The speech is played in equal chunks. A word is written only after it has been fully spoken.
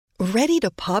Ready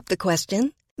to pop the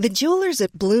question? The jewelers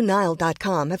at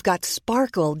BlueNile.com have got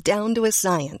sparkle down to a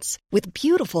science with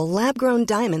beautiful lab-grown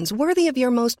diamonds worthy of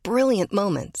your most brilliant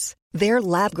moments. Their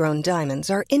lab-grown diamonds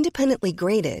are independently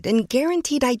graded and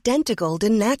guaranteed identical to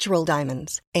natural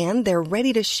diamonds, and they're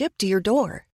ready to ship to your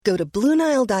door. Go to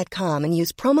BlueNile.com and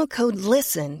use promo code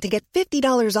LISTEN to get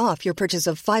 $50 off your purchase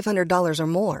of $500 or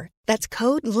more. That's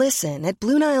code LISTEN at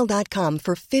BlueNile.com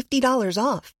for $50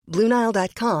 off.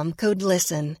 BlueNile.com, code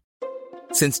LISTEN.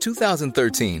 Since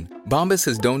 2013, Bombas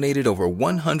has donated over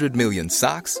 100 million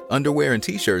socks, underwear, and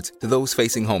T-shirts to those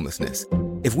facing homelessness.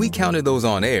 If we counted those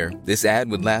on air, this ad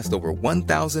would last over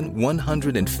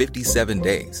 1,157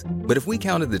 days. But if we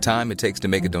counted the time it takes to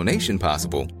make a donation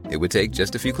possible, it would take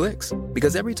just a few clicks.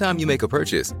 Because every time you make a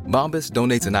purchase, Bombas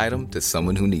donates an item to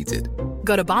someone who needs it.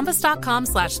 Go to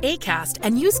bombas.com/ACAST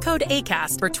and use code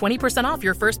ACAST for 20% off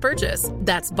your first purchase.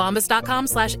 That's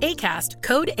bombas.com/ACAST,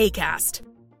 code ACAST.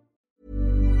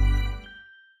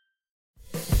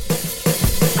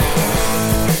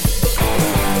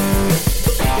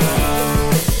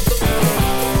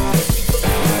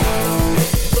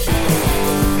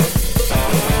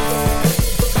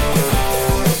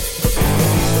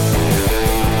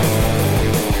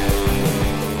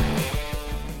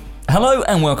 Hello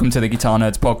and welcome to the Guitar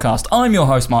Nerds podcast. I'm your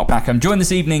host, Mark Packham, joined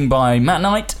this evening by Matt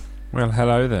Knight. Well,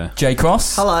 hello there. Jay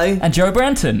Cross. Hello. And Joe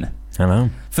Branton. Hello.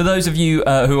 For those of you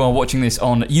who are watching this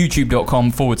on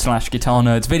youtube.com/Guitar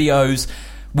Nerds videos,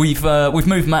 we've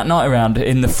moved Matt Knight around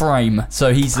in the frame,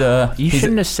 so he's you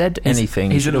shouldn't have said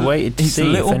anything. You should have waited to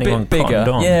see if anyone bigger.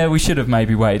 On. Yeah, we should have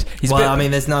maybe waited.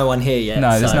 There's no one here yet.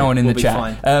 No, there's no one in the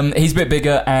chat. He's a bit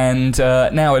bigger, and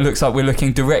now it looks like we're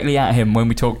looking directly at him when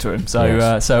we talk to him. So,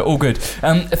 yes. So all good.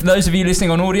 For those of you listening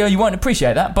on audio, you won't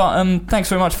appreciate that, but thanks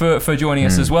very much for joining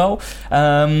us as well.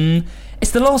 It's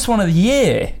the last one of the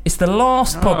year. It's the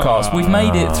last podcast. We've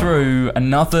made it through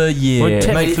another year. Well,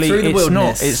 technically,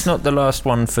 it's not the last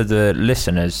one for the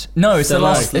listeners. No, it's the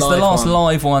last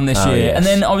live one this year. Yes. And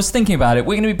then I was thinking about it.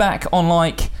 We're going to be back on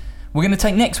we're going to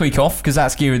take next week off because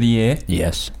that's Gear of the Year.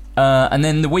 Yes. And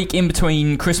then the week in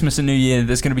between Christmas and New Year,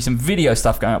 there's going to be some video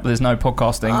stuff going up, but there's no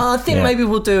podcasting. I think maybe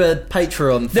we'll do a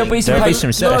Patreon thing. There'll be some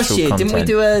special last year, content.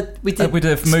 didn't we did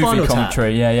movie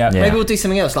commentary, yeah. Maybe we'll do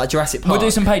something else, like Jurassic Park. We'll do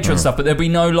some Patreon stuff, but there'll be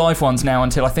no live ones now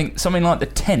until I think something like the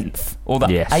 10th or the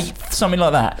 8th, something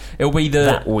like that. It'll be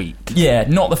that week. Yeah,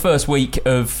 not the first week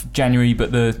of January,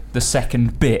 but the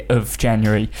second bit of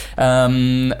January.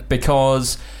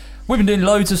 Because we've been doing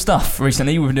loads of stuff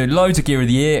recently. We've been doing loads of Gear of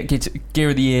the Year.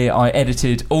 Gear of the Year, I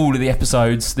edited all of the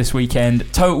episodes this weekend.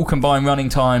 Total combined running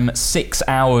time, 6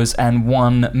 hours and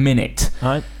 1 minute.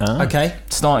 Right. Okay.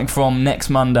 Starting from next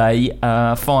Monday,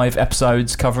 5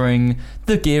 episodes covering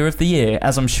the Gear of the Year,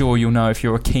 as I'm sure you'll know if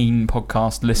you're a keen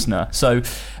podcast listener. So,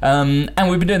 and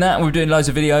we've been doing that. We're doing loads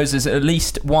of videos. There's at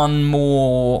least one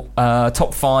more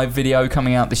top 5 video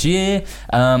coming out this year,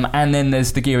 and then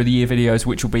there's the Gear of the Year videos,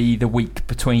 which will be the week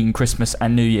between Christmas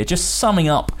and New Year, just summing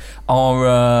up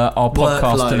our podcast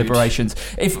workload. Deliberations.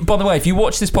 By the way, if you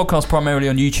watch this podcast primarily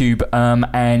on YouTube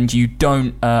and you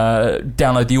don't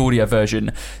download the audio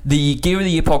version, the Gear of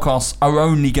the Year podcasts are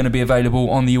only going to be available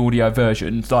on the audio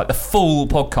version, like the full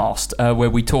podcast where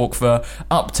we talk for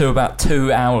up to about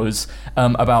 2 hours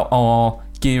about our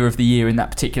Gear of the Year in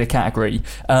that particular category.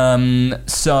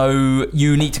 So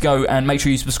you need to go and make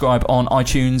sure you subscribe on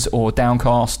iTunes or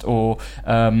Downcast or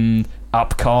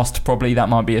Upcast, probably. That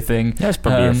might be a thing. That's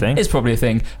probably a thing. It's probably a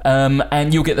thing.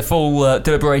 And you'll get the full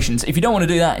deliberations. If you don't want to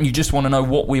do that and you just want to know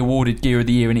what we awarded Gear of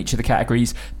the Year in each of the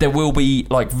categories, there will be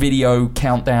like video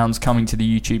countdowns coming to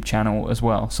the YouTube channel as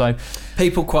well. So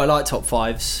people quite like top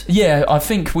 5s. Yeah, I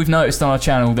think we've noticed on our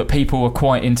channel that people are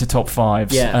quite into top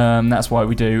 5s. Yeah. That's why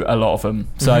we do a lot of them.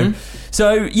 So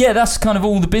yeah, that's kind of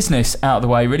all the business out of the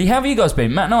way, really. How have you guys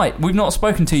been? Matt Knight, we've not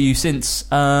spoken to you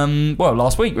since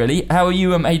last week, really. How are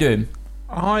you? How you doing?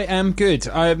 I am good.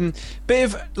 Bit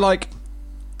of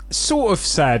sort of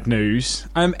sad news.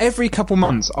 Every couple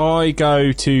months I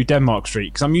go to Denmark Street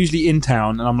because I'm usually in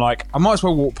town, and I'm like, I might as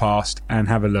well walk past and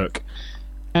have a look.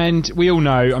 And we all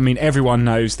know, I mean, everyone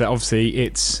knows that obviously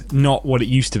it's not what it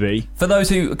used to be. For those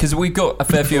who, because we've got a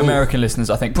fair few American listeners,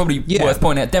 I think, probably worth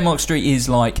pointing out, Denmark Street is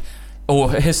like,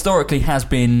 or historically has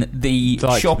been the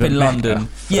shop in London.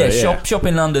 Shop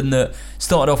in London that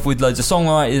started off with loads of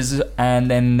songwriters,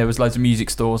 and then there was loads of music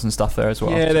stores and stuff there as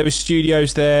well. Yeah, there was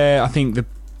studios there. I think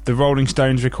the Rolling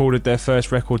Stones recorded their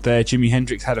first record there. Jimi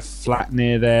Hendrix had a flat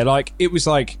near there. Like, it was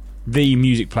like the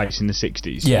music place in the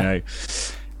 60s, you know.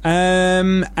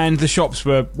 And the shops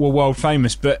were world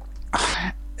famous, but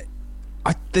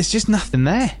there's just nothing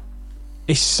there.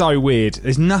 It's so weird.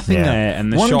 There's nothing there,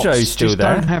 and the shops just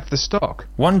don't have the stock.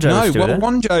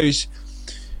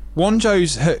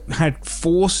 Wanjo's had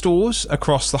 4 stores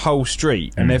across the whole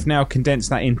street, and they've now condensed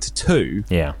that into 2.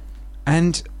 Yeah.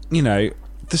 And, you know,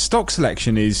 the stock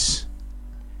selection is...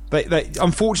 They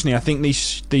unfortunately, I think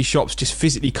these shops just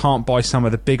physically can't buy some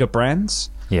of the bigger brands.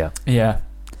 Yeah. Yeah.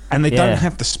 And they don't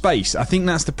have the space. I think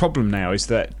that's the problem now, is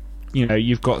that, you know,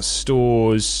 you've got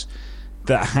stores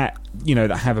that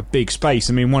have a big space.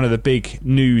 I mean, one of the big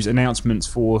news announcements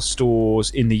for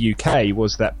stores in the UK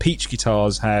was that Peach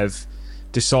Guitars have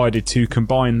decided to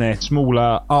combine their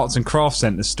smaller arts and crafts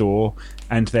centre store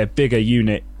and their bigger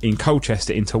unit in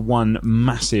Colchester into one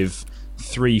massive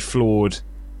 3-floored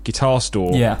guitar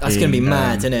store. Yeah, that's going to be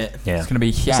mad, isn't it? Yeah, it's going to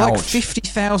be huge. It's like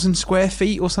 50,000 square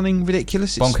feet or something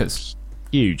ridiculous. It's bonkers.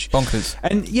 Huge. Bonkers.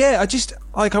 And yeah,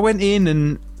 I went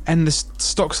in and the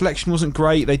stock selection wasn't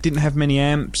great. They didn't have many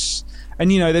amps.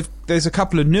 And, you know, there's a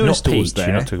couple of newer stores there.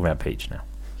 You're not talking about Peach now.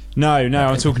 No,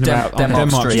 I'm talking about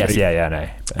Denmark Street. Yes, yeah, I know.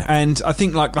 And I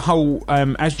think, like, the whole,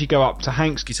 as you go up to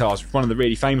Hank's Guitars, one of the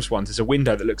really famous ones, there's a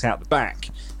window that looks out the back.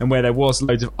 And where there was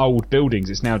loads of old buildings,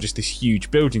 it's now just this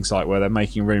huge building site where they're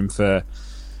making room for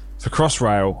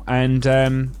Crossrail. And,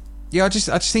 I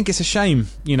just think it's a shame.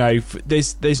 You know,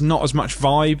 there's not as much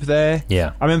vibe there.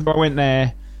 Yeah. I remember I went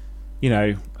there,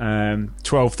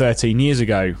 12, 13 years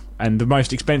ago, and the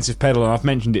most expensive pedal, and I've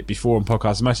mentioned it before on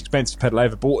podcasts, the most expensive pedal I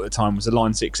ever bought at the time was a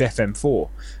Line 6 FM4,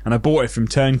 and I bought it from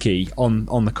Turnkey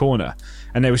on the corner,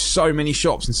 and there were so many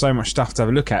shops and so much stuff to have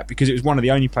a look at, because it was one of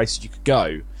the only places you could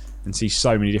go and see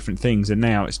so many different things. And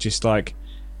now it's just like,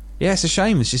 yeah, it's a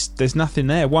shame. There's nothing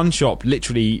there. One shop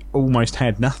literally almost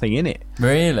had nothing in it.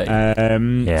 Really?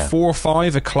 4 or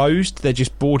 5 are closed. They're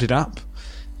just boarded up.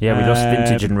 Yeah, we lost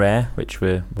Vintage and Rare, which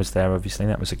was there, obviously.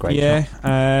 That was a great shop.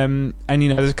 And,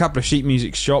 there's a couple of sheet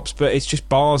music shops, but it's just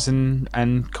bars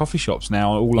and coffee shops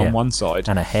now, all on one side.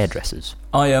 And a hairdressers.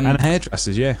 And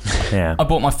hairdressers, yeah. I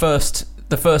bought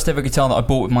the first ever guitar that I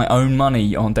bought with my own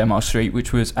money on Denmark Street,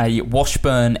 which was a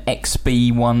Washburn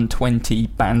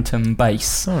XB120 Bantam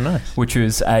bass. Oh, nice. Which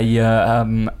was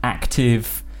a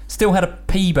active... Still had a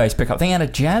P bass pickup. I think it had a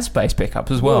jazz bass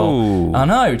pickup as well. Ooh. I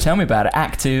know, tell me about it.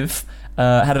 Active...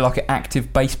 had an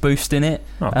active bass boost in it.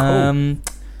 Oh, cool.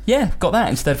 Got that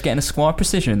instead of getting a Squier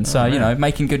Precision. So,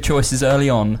 making good choices early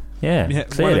on. Yeah,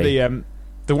 clearly. One of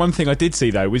the one thing I did see,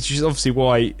 though, which is obviously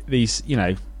why these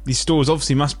stores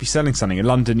obviously must be selling something. In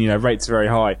London, rates are very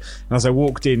high. And as I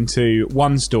walked into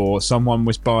one store, someone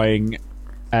was buying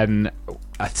a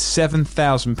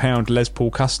 £7,000 Les Paul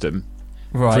Custom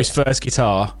for his first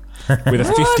guitar. With a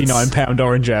 £59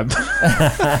 orange amp.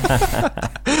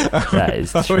 That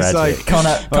is tragic.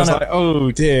 I was like, oh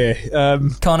dear.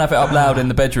 Can't have it up loud in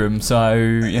the bedroom,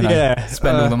 so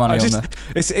spend all the money on that.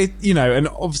 And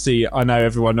obviously I know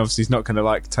everyone obviously is not going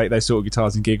to take those sort of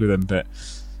guitars and gig with them, but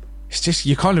it's just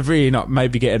you're kind of really not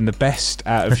maybe getting the best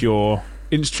out of your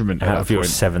instrument out of your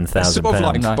 £7,000. It's sort of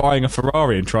like buying a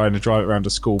Ferrari and trying to drive it around a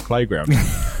school playground.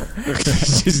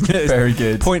 Very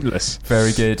good. Pointless.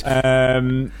 Very good.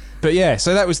 But yeah,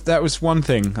 so that was one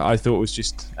thing I thought was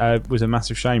just was a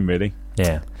massive shame, really.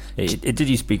 Yeah, it did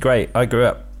used to be great. I grew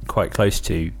up quite close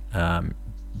to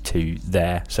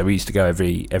there, so we used to go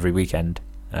every weekend.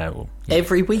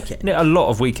 Every weekend? A lot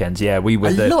of weekends. Yeah, we were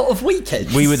lot of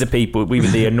weekends. We were the people. We were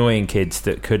the annoying kids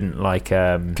that couldn't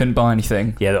couldn't buy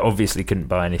anything. Yeah, that obviously couldn't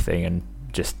buy anything and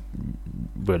just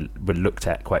were looked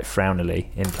at quite frowningly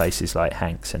in places like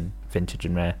Hank's and Vintage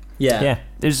and Rare. Yeah.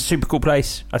 It was a super cool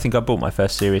place. I think I bought my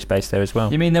first serious bass there as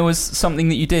well. You mean there was something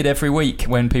that you did every week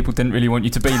when people didn't really want you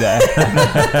to be there?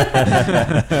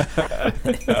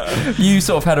 You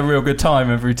sort of had a real good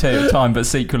time every time, but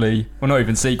secretly, well, not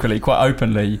even secretly, quite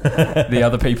openly, the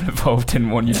other people involved didn't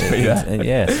want you to be there.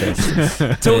 Yes,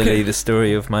 it's clearly the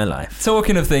story of my life.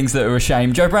 Talking of things that are a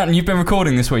shame, Joe Bratton, you've been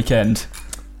recording this weekend.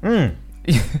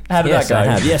 How did that go? I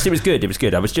have. Yes, it was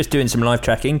good. I was just doing some live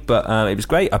tracking, but it was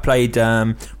great. I played.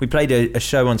 We played a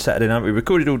show on Saturday night. We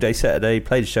recorded all day Saturday.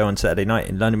 Played a show on Saturday night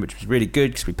in London, which was really good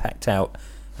because we packed out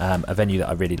a venue that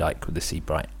I really like called the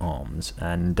Seabright Arms,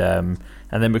 and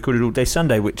then recorded all day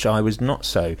Sunday, which I was not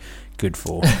so good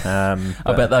for.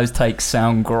 I bet those takes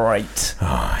sound great.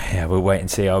 Oh yeah, we'll wait and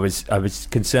see. I was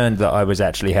concerned that I was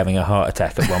actually having a heart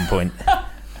attack at one point.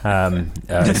 I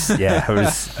was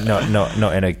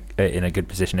not in a good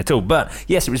position at all. But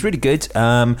yes, it was really good.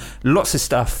 Lots of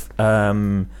stuff.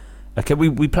 Okay,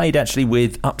 we played actually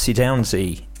with Upsy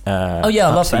Downsy. I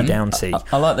love them. Downsy.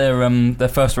 I like their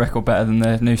first record better than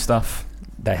their new stuff.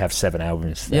 they have 7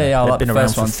 albums. Yeah, I They've like been the around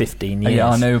first for one. 15 years. Yeah,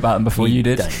 I knew about them before you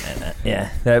did. Don't know that. Yeah.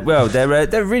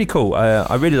 They're really cool.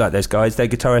 I really like those guys. Their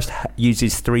guitarist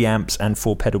uses 3 amps and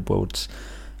 4 pedal boards.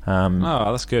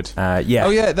 Oh, that's good. Yeah. Oh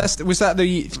yeah, was that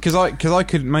the because I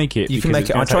couldn't make it. You can because make it.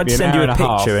 it's I gonna tried to take me send an you hour a and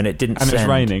half, picture and it didn't and send. it's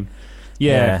raining.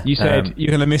 Yeah, you said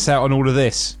you're going to miss out on all of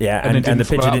this. Yeah, and and the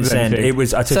follow picture up didn't with send. anything. It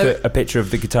was. I took a picture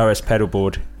of the guitarist pedal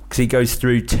board because he goes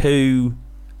through 2.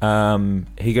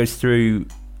 He goes through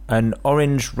an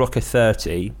orange Rocker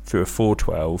 30 through a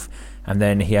 412, and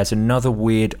then he has another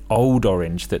weird old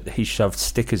orange that he shoved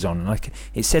stickers on. Like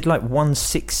it said, like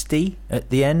 160 at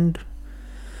the end,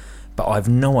 but I've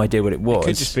no idea what it was. It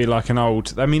could just be like an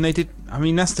old. I mean,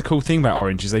 that's the cool thing about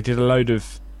Orange is they did a load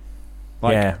of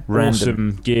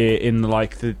awesome gear in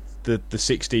like the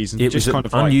 60s and it just was kind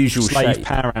of unusual like slave shape.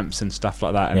 power amps and stuff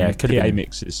like that, and it could have PA been.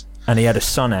 mixes. And he had a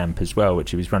Sun amp as well,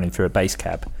 which he was running through a bass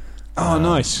cab. Oh,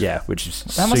 nice. Yeah, which is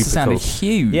That must have sounded cool.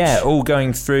 huge. Yeah, all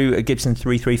going through a Gibson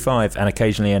 335 and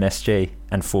occasionally an SG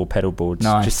and 4 pedal boards,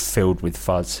 Nice. just filled with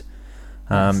fuzz.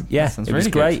 That It sounds was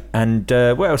really great. And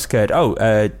what else occurred?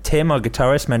 Tim, our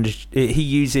guitarist, he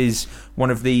uses one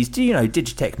of these. Do you know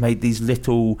Digitech made these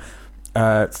little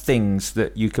things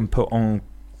that you can put on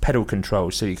pedal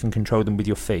controls so you can control them with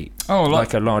your feet? Oh,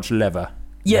 like a large lever.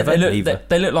 Yeah, Lever?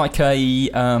 they look like a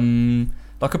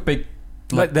big.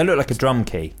 They look like a drum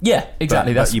key. Yeah,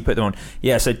 exactly. But you put them on.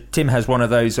 Yeah, so Tim has one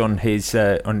of those on his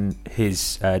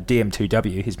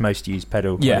DM2W, his most used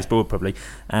pedal on his board probably,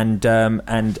 and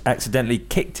accidentally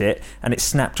kicked it, and it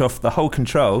snapped off the whole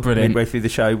control midway through the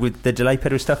show with the delay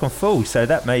pedal stuck on full. So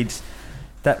that made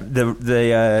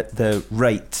the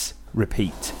rates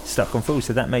repeat stuck on full.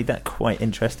 So that made that quite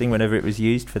interesting whenever it was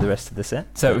used for the rest of the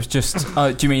set. So it was just.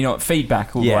 Do you mean not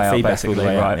feedback all the way up? Feedback Basically, all the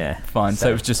way up, right? yeah. Fine. So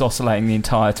it was just oscillating the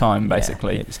entire time,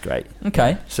 basically. Yeah, it was great.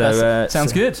 Okay. So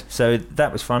sounds good. So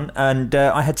that was fun, and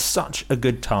I had such a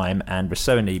good time and was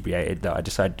so inebriated that I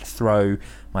decided to throw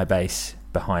my bass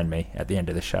behind me at the end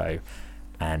of the show,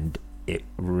 and it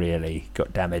really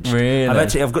got damaged. Really?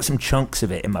 I've got some chunks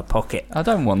of it in my pocket. I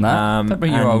don't want that. Don't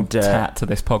bring your old tat to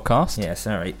this podcast. Yeah,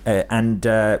 sorry. And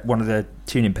one of the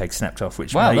tuning pegs snapped off,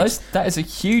 which that is a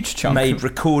huge chunk. Made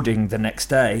recording the next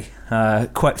day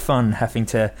quite fun. Having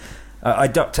to, I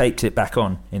duct taped it back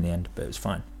on in the end, but it was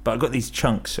fine. But I got these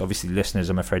chunks. Obviously, listeners,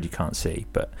 I'm afraid you can't see,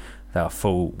 but they are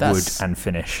full wood and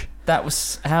finish. That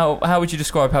was how would you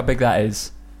describe how big that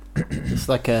is? It's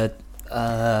like a.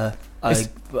 It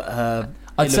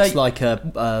looks like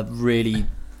a really.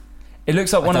 It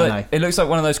looks like It looks like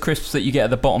one of those crisps that you get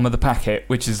at the bottom of the packet,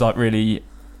 which is like really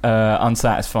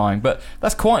unsatisfying. But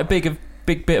that's quite a big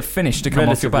bit of finish to come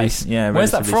off your bass. Yeah,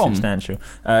 where's that from? Substantial.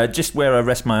 Just where I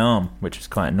rest my arm, which was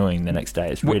quite annoying the next day.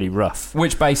 It's really rough.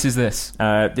 Which bass is this?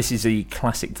 This is a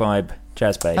classic vibe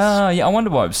jazz bass. Yeah. I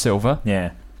wonder why it was silver.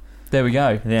 Yeah. There we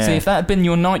go. Yeah. See, if that had been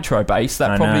your nitro bass,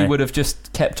 that probably would have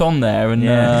just kept on there, and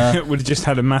it would have just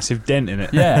had a massive dent in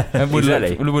it. Yeah, it would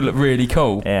look really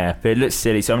cool. Yeah, but it looks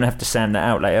silly, so I'm gonna have to sand that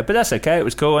out later. But that's okay. It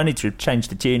was cool. I need to change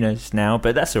the tuners now,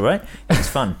 but that's all right. It was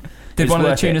fun. Did one of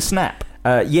the tuners snap?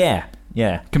 Yeah.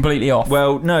 Completely off.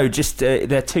 Well, no, just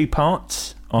there are 2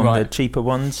 parts on the cheaper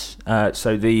ones.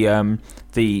 So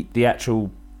the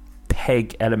actual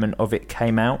peg element of it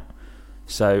came out.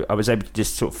 So I was able to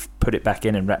just sort of put it back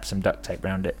in and wrap some duct tape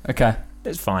around it. Okay.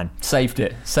 It's fine. Saved the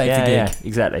gig. Yeah,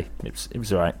 exactly. It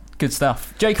was all right. Good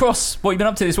stuff. Jay Cross, what have you been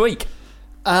up to this week?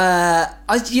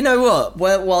 You know what?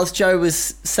 Whilst Joe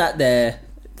was sat there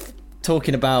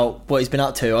talking about what he's been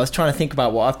up to, I was trying to think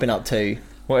about what I've been up to.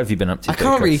 What have you been up to? I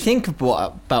can't really think of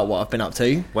about what I've been up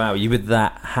to. Wow, you were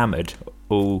that hammered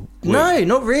all week? No,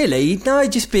 not really. No,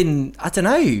 just been, I don't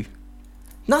know.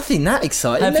 Nothing that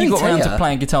exciting. Have you got around to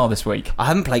playing guitar this week? I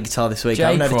haven't played guitar this week. Jay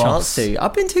I haven't had a Cross. chance to.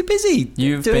 I've been too busy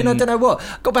I don't know what.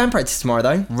 Got band practice tomorrow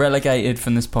though. Relegated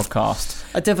from this podcast.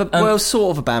 I do have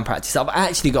sort of a band practice. I've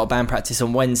actually got a band practice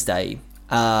on Wednesday,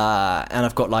 and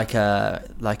I've got like a.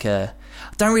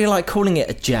 I don't really like calling it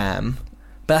a jam,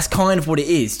 but that's kind of what it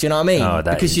is. Do you know what I mean? Oh,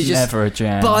 that is never a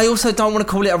jam. But I also don't want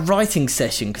to call it a writing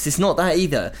session because it's not that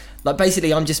either. Like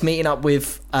basically, I'm just meeting up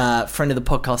with a friend of the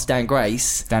podcast, Dan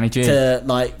Grace, Danny G, to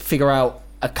like figure out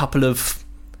a couple of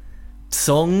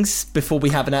songs before we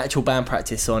have an actual band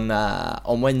practice on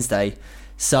Wednesday.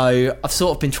 So I've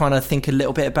sort of been trying to think a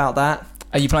little bit about that.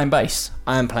 Are you playing bass?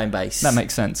 I am playing bass. That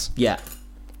makes sense. Yeah.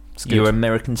 Your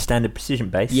American Standard Precision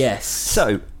bass? Yes.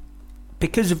 So,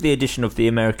 because of the addition of the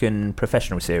American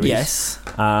Professional Series, yes,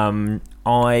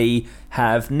 I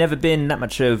have never been that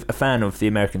much of a fan of the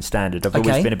American Standard. I've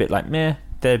always been a bit like, meh,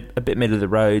 they're a bit middle of the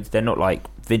road. They're not like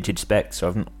vintage specs,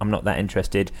 so I'm not that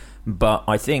interested. But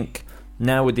I think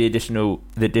now with the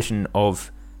addition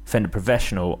of Fender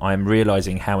Professional, I'm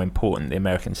realising how important the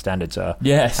American standards are.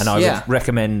 Yes. And I would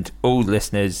recommend all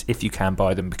listeners, if you can,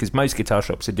 buy them, because most guitar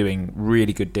shops are doing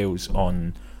really good deals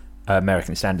on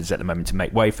American standards at the moment to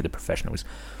make way for the Professionals.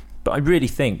 But I really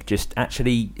think just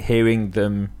actually hearing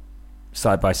them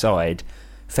side by side,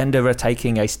 Fender are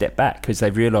taking a step back because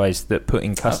they've realised that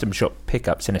putting custom shop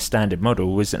pickups in a standard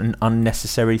model was an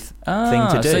unnecessary thing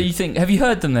to do. So you think? Have you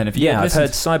heard them then? I've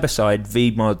heard side by side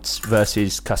V-mods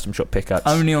versus custom shop pickups.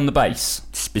 Only on the bass?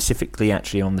 Specifically,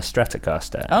 actually, on the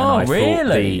Stratocaster. Oh, and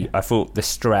really? I thought the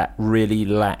Strat really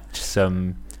lacked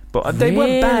some... But they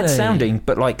weren't bad sounding,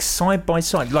 but like side by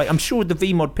side. Like, I'm sure the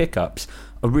V-mod pickups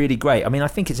are really great. I mean, I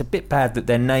think it's a bit bad that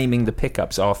they're naming the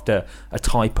pickups after a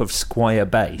type of Squier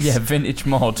bass. Yeah, vintage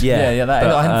mod. Yeah,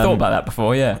 I hadn't thought about that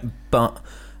before, yeah. But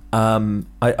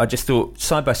I just thought,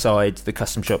 side by side, the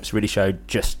custom shops really showed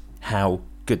just how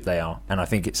good they are. And I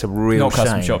think it's a real shame. Not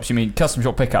custom shame. shops, you mean custom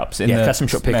shop pickups? Custom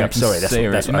shop pickups. Sorry,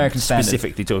 that's American I'm standard.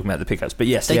 specifically talking about the pickups. But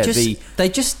yes, they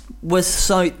just was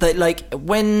so... like,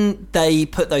 when they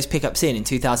put those pickups in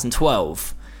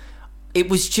 2012... it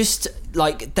was just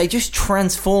like they just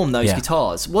transformed those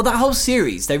guitars. Well, that whole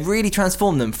series, they really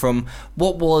transformed them from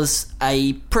what was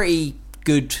a pretty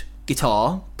good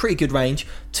guitar, pretty good range,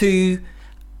 to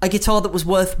a guitar that was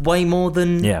worth way more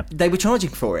than they were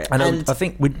charging for it. And I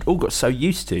think we all got so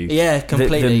used to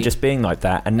completely them just being like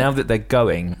that. And now that they're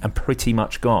going and pretty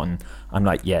much gone, I'm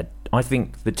like, I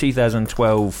think the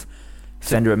 2012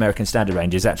 Fender American Standard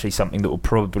range is actually something that will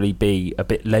probably be a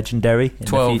bit legendary in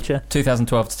the future.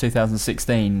 2012 to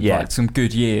 2016, like some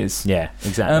good years. Yeah,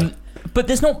 exactly. But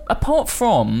there's not, apart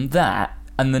from that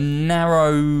and the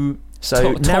narrow...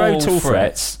 narrow tall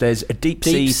frets. There's a deep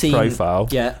C profile,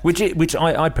 which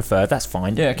I prefer. That's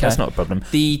fine. Yeah, okay. That's not a problem.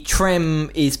 The trem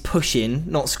is pushing,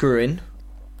 not screwing.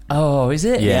 Oh, is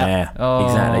it? Yeah,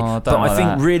 exactly. But I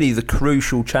think really the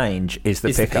crucial change is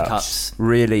the pickups.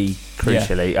 Really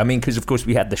crucially. I mean, because of course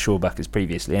we had the Shawbuckers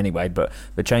previously anyway, but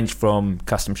the change from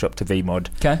custom shop to V-mod.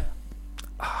 Okay.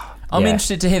 I'm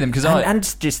interested to hear them because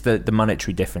and just the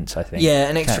monetary difference, I think. Yeah,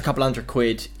 an extra couple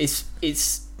 £100.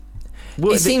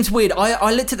 It seems weird.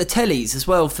 I looked at the tellies as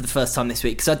well for the first time this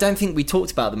week because I don't think we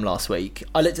talked about them last week.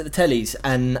 I looked at the tellies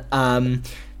and I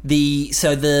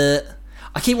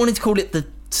keep wanting to call it the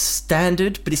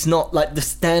standard, but it's not like the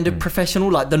standard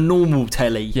professional, like the normal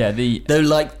telly. Yeah, the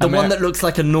one that looks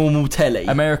like a normal telly.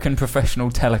 American Professional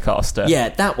Telecaster. Yeah,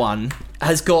 that one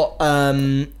has got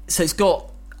it's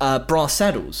got brass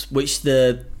saddles, which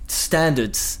the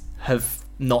standards have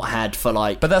not had for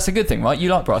like... But that's a good thing, right? You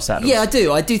like brass saddles? Yeah, I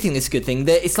do think it's a good thing.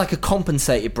 It's like a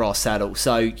compensated brass saddle,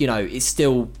 so it's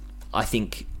still, I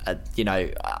think,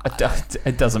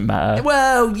 it doesn't matter.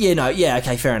 Well,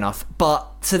 okay, fair enough. But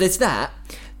so there's that,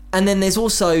 and then there's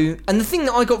also, and the thing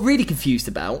that I got really confused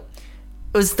about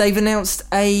was they've announced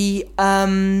a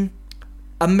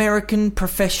American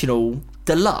Professional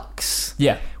Deluxe,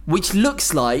 which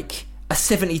looks like a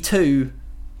 72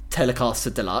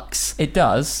 Telecaster Deluxe. It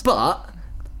does, but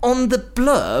on the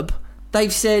blurb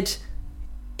they've said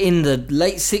in the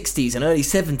late 60s and early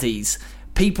 70s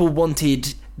people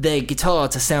wanted their guitar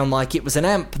to sound like it was an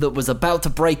amp that was about to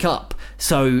break up.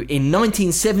 So in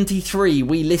 1973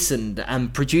 we listened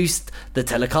and produced the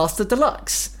Telecaster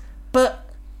Deluxe. But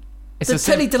the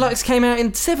Tele Deluxe came out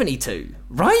in 72,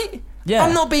 right? Yeah.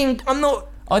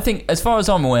 I think, as far as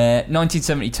I'm aware,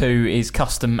 1972 is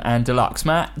custom and deluxe.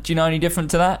 Matt, do you know any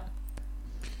different to that?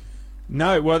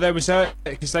 No, well, there was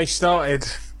because they started...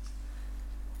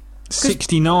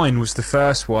 69 was the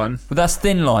first one. Well, that's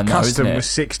thin line, though, Custom isn't it? was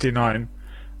 69.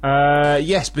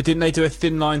 Yes, but didn't they do a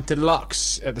thin line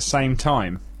deluxe at the same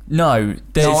time? No,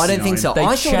 I don't think so.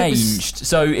 They changed.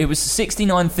 So it was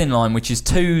 69 thin line, which is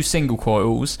 2 single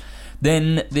coils.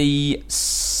 Then the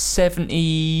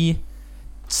 72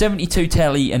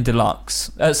 Tele and deluxe.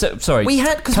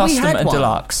 Custom and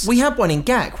deluxe. We had one in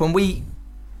GAC when we...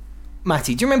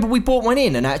 Matty, do you remember we bought one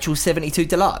in, an actual 72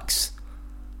 Deluxe?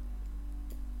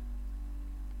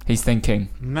 He's thinking.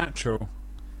 Natural.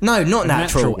 No, not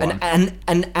natural. An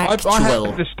actual. I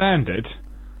had the standard.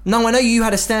 No, I know you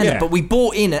had a standard, but we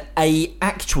bought in a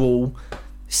actual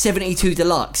 72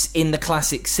 Deluxe in the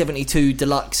classic 72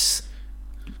 Deluxe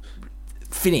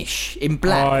finish in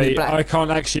black. I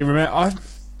can't actually remember.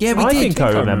 Yeah, we did. I think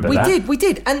I remember that. We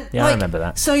did. And I remember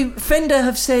that. So Fender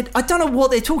have said, I don't know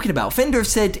what they're talking about. Fender have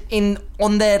said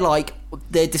on their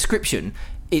description,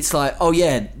 it's like, oh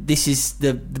yeah, this is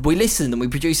we listened and we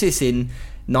produced this in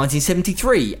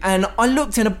 1973. And I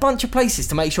looked in a bunch of places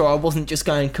to make sure I wasn't just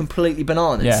going completely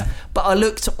bananas. Yeah. But I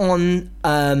looked on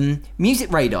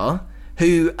Music Radar.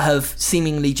 who have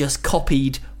seemingly just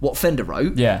copied what Fender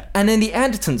wrote. Yeah. And then the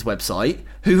Andertons website,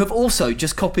 who have also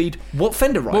just copied what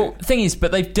Fender wrote. Well, the thing is,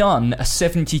 but they've done a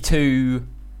 72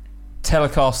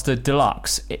 Telecaster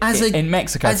Deluxe in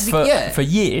Mexico for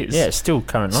years. Yeah, it's still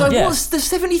current. So what's the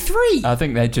 73? I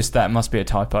think that must be a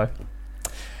typo.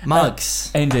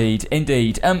 Mugs.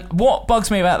 Indeed. What bugs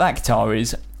me about that guitar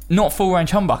is not full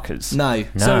range humbuckers. No.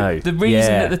 So the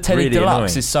reason that the Tele really Deluxe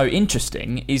annoying. is so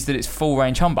interesting is that it's full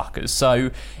range humbuckers. So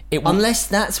unless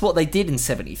that's what they did in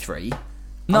 73.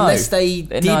 No. Unless they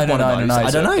did one of those.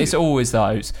 I don't know. It's always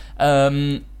those.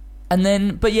 And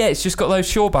then, but yeah, it's just got those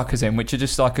Shawbuckers in, which are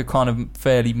just like a kind of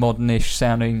fairly modernish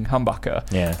sounding humbucker.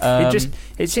 Yeah.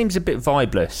 It seems a bit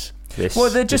vibeless.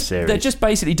 They're just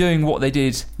basically doing what they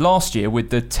did last year with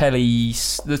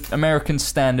the American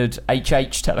Standard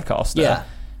HH Telecaster. Yeah.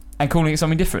 And calling it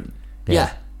something different.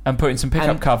 Yeah. And putting some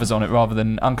pickup covers on it rather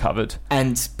than uncovered.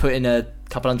 And putting a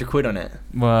couple £100 on it.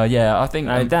 Well, yeah, I think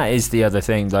that is the other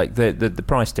thing. Like the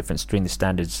price difference between the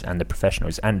standards and the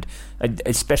professionals, and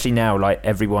especially now, like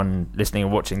everyone listening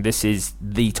and watching, this is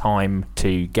the time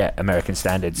to get American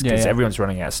standards because everyone's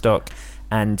running out of stock.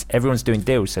 And everyone's doing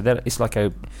deals, so that it's like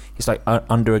under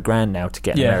 $1,000 now to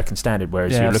get an American Standard.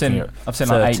 Whereas you're looking at I've seen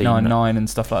like $899 and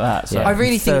stuff like that. So I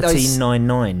really think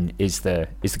 $13.99 is the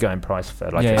going price for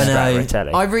a Strat or a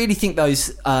Tele. I really think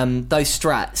those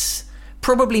Strats,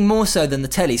 probably more so than the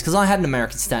Teles, because I had an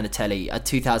American Standard Tele, a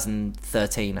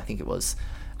 2013, I think it was,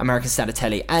 American Standard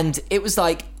Tele, and it was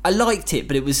like I liked it,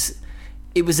 but it was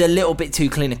a little bit too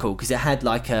clinical because it had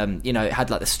like it had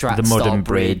like the Strat, the modern style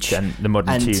bridge and the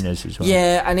modern tuners as well.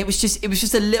 Yeah, and it was just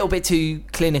a little bit too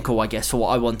clinical, I guess, for what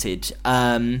I wanted.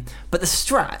 But the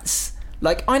Strats,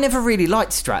 like I never really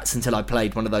liked Strats until I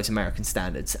played one of those American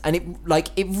Standards, and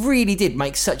it really did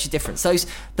make such a difference.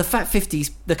 The Fat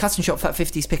 50s, the custom shop Fat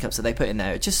 50s pickups that they put in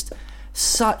there, are just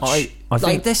such I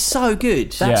think they're so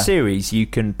good. That series you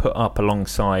can put up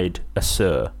alongside a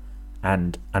Sur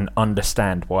and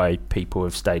understand why people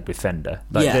have stayed with Fender.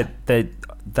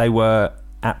 They were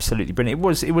absolutely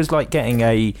brilliant. It was like getting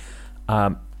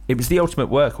it was the ultimate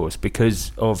workhorse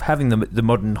because of having the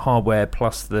modern hardware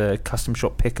plus the custom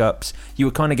shop pickups. You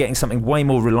were kind of getting something way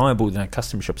more reliable than a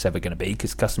custom shop's ever going to be,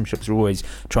 because custom shops are always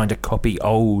trying to copy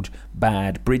old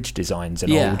bad bridge designs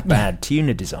and old bad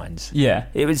tuner designs. Yeah,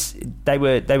 they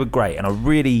were great, and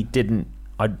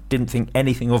I didn't think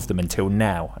anything of them until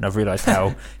now, and I've realised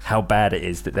how bad it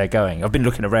is that they're going. I've been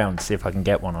looking around to see if I can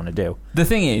get one on a deal. The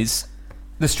thing is,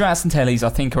 the Strats and Teles I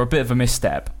think are a bit of a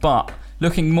misstep, but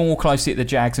looking more closely at the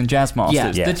Jags and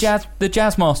Jazzmasters, the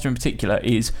Jazzmaster in particular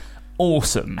is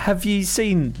awesome. Have you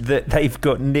seen that they've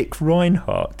got Nick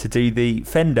Reinhardt to do the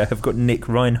Fender? Have got Nick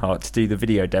Reinhardt to do the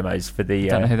video demos for the.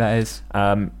 I don't know who that is.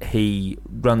 He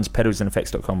runs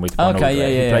pedalsandeffects.com with Vinyl.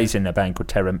 Okay, he plays in a band called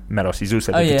Terra Melos. He's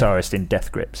also the guitarist in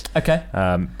Death Grips. Okay.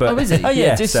 But is he? Oh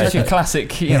yeah, just such a classic,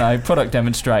 product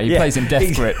demonstrator. He plays in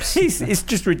Death Grips. It's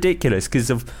just ridiculous because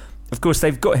of course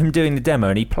they've got him doing the demo,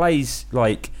 and he plays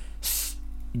like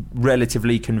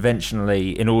relatively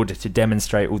conventionally in order to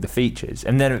demonstrate all the features,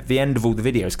 and then at the end of all the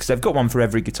videos, because they've got one for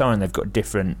every guitar and they've got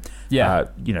different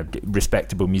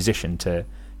respectable musician to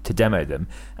demo them,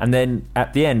 and then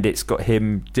at the end it's got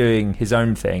him doing his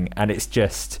own thing, and it's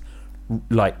just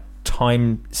like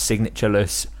time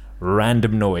signatureless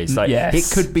random noise.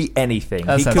 It could be anything.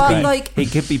 He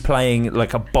could be playing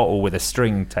like a bottle with a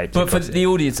string taped but for across the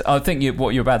audience, I think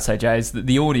what you're about to say, Jay, is that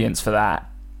the audience for that,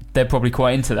 they're probably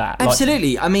quite into that.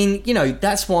 Absolutely. I mean,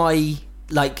 that's why,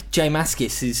 like, Jay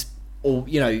Mascis is,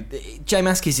 Jay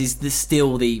Mascis is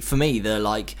still for me, the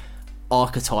like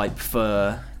archetype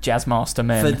for Jazzmaster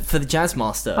men. For the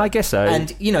Jazzmaster. I guess so. And,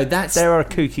 that's... They're a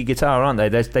kooky guitar, aren't they?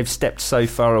 They've stepped so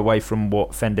far away from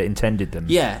what Fender intended them.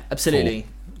 Yeah, absolutely.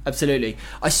 Absolutely.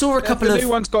 I saw a couple the of... new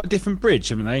one's got a different bridge,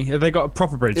 haven't they? Have they got a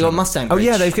proper bridge? They've got Mustang bridge. Oh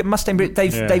yeah, they've got Mustang bridge.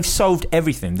 They've solved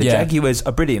everything. The Jaguars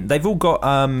are brilliant. They've all got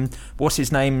what's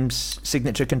his name's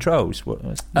signature controls?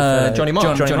 Johnny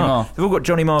Marr. Johnny Marr. They've all got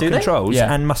Johnny Marr controls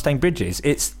Yeah. and Mustang bridges.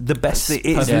 It's the best.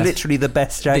 It's literally the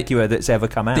best Jaguar that's ever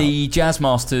come out. The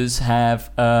Jazzmasters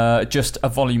have just a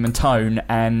volume and tone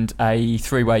and a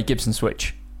 3-way Gibson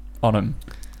switch on them.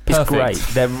 It's Perfect. great.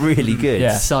 They're really good.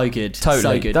 Yeah. So good.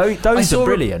 Totally. So good. Those are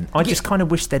brilliant. I just kind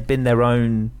of wish they'd been their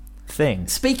own thing.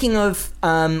 Speaking of,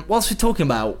 whilst we're talking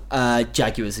about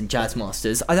Jaguars and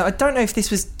Jazzmasters, I don't know if this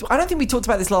was... I don't think we talked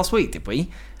about this last week, did we?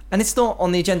 And it's not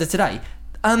on the agenda today.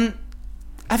 Have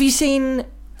you seen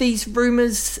these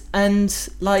rumours and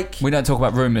like? We don't talk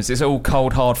about rumours. It's all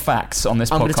cold, hard facts on this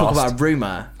podcast. I'm going to talk about a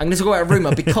rumour. I'm going to talk about a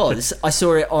rumour because I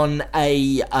saw it on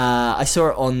the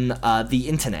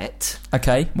internet.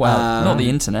 Okay, well, not the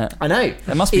internet. I know.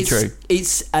 That must be true.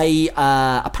 It's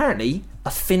apparently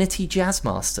Affinity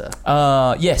Jazzmaster.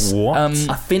 Yes. What?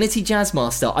 Affinity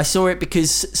Jazzmaster. I saw it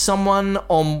because someone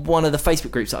on one of the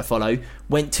Facebook groups that I follow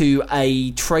went to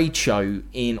a trade show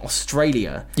in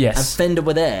Australia. Yes. And Fender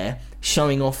were there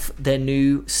showing off their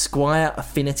new Squier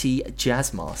Affinity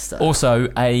Jazzmaster. Also,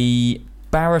 a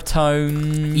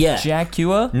baritone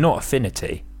Jaguar. Not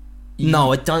Affinity.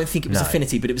 No, I don't think it was No.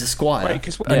 Affinity, but it was a Squier. Wait,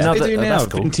 because what Yeah. do they do now?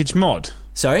 That's cool. Vintage mod.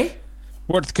 Sorry?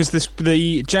 What? Because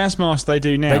the Jazzmaster they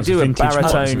do now. They is do a vintage mod.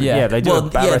 baritone. Yeah. Yeah, they do a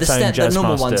baritone the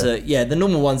normal ones Jazzmaster. are the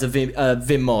normal ones are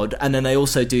Vim Mod, and then they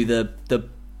also do the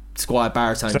Squier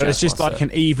baritone. So it's just Jazzmaster. like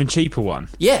an even cheaper one.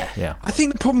 yeah. Yeah. I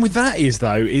think the problem with that is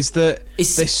that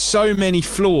It's- there's so many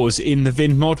flaws in the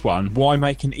Vin mod one. Why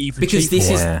make an even Because cheaper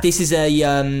one? Yeah. this is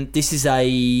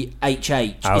a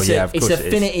HH. Oh, it's yeah, of course it is.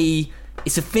 Affinity.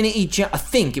 It's Affinity. I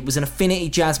think it was an Affinity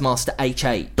Jazzmaster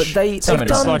HH. But they've So many.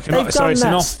 done, It's like they've so done it's that.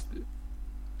 an off.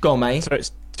 Go on, mate. So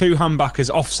it's two humbuckers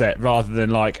offset rather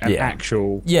than like an Yeah.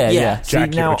 actual. Yeah. Yeah. See,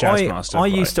 now, Jazzmaster, I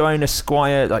used to own a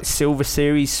Squier like Silver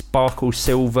Series, Sparkle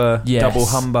Silver, Yes. double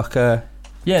humbucker,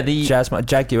 Yeah, the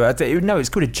Jaguar. No, it's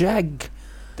called a Jagmaster.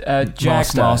 A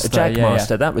Jagmaster,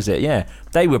 Yeah. that was it, yeah.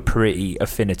 They were pretty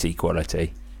Affinity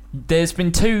quality. There's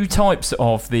been two types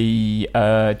of the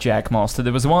Jagmaster.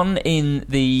 There was one in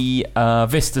the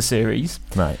Vista series.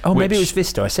 Right. Oh, maybe Which- it was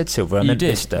Vista. I said Silver, I You meant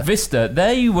did. Vista.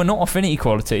 They were not Affinity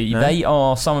quality. No? They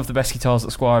are some of the best guitars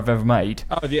that Squier have ever made.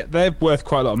 Oh, yeah, they're worth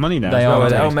quite a lot of money now. They as well, are,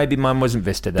 aren't Oh, they? maybe mine wasn't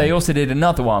Vista then. They also did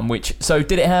another one, which... So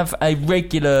did it have a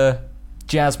regular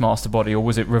Jazzmaster body, or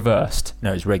was it reversed?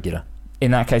 No, it's regular. In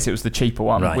that case, it was the cheaper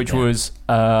one, Right, which yeah. was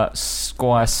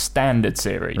Squier Standard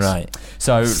Series. Right.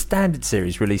 So... Standard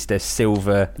Series released their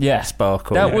Silver Yeah.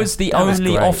 Sparkle. That Yeah. was the That was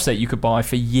only great. offset you could buy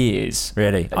for years.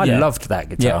 Really? I Yeah. loved that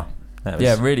guitar. That was,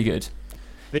 Yeah, really good.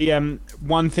 The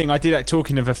one thing I did,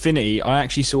 talking of Affinity, I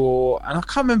actually saw, and I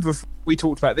can't remember if we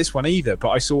talked about this one either, but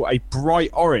I saw a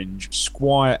bright orange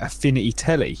Squier Affinity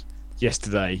telly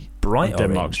yesterday. bright on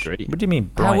Denmark orange. Street. What do you mean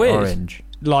How bright weird. orange?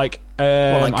 Like, Like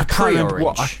I can't Capri remember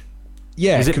orange. what.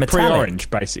 Yeah, Is it Capri metallic? orange,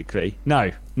 basically.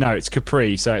 No, it's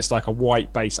Capri, so it's like a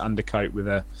white base undercoat with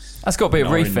a That's got a bit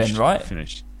of reef orange in, right?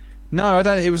 Finish. No, I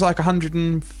don't. It was like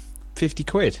 150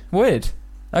 quid. Weird.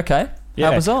 Okay.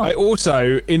 How bizarre. I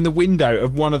also, in the window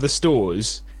of one of the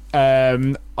stores, I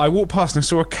walked past and I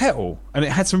saw a kettle, and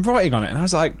it had some writing on it, and I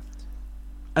was like,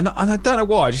 and I don't know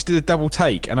why, I just did a double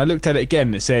take, and I looked at it again,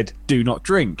 and it said, "Do not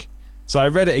drink." So I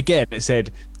read it again, and it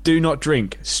said, "Do not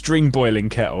drink, string boiling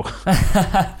kettle."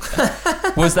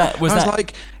 Was that... I was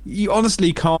like, you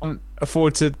honestly can't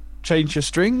afford to change your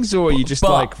strings, or you just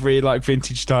But- like really like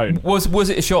vintage tone? Was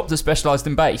it a shop that specialised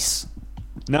in bass?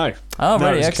 No. Oh, No,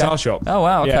 really? it's a Okay. guitar shop. Oh,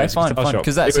 wow. Okay, Yeah, it's a fine. guitar shop.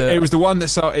 Because that's it was the one that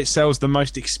sells the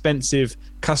most expensive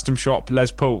custom shop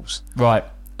Les Pauls. right.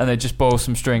 And they just boil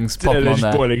some strings, pop them They're on just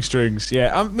there. boiling strings,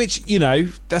 yeah. Which, you know,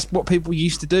 that's what people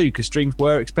used to do because strings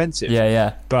were expensive. Yeah,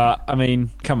 yeah. But I mean,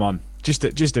 come on, just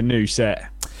a new set.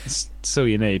 That's all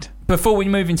you need. Before we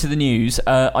move into the news,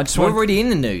 I just We're want... already in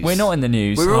the news. We're not in the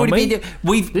news. We're aren't already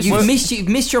we? been. You've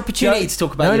missed your opportunity to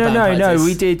talk about. No, your band no, practice.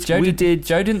 we did. Joe we did, did.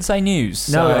 Joe didn't say news.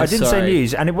 No, so- I didn't say sorry.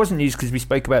 news, and it wasn't news because we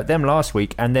spoke about them last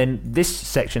week. And then this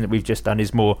section that we've just done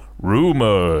is more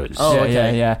rumours. Oh, yeah,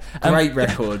 okay. yeah. Great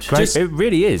record. Great. It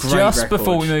really is. Great Just record.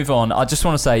 before we move on, I just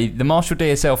want to say the Marshall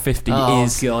DSL 50 Oh,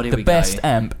 is God, here the we best go.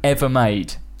 amp ever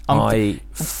made. I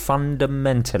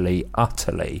fundamentally,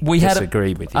 utterly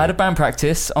disagree with you. I had a band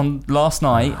practice on last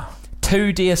night.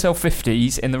 2 DSL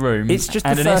 50s in the room. It's just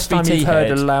and the an first time SVT you've heard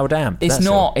head. a loud amp. It's that's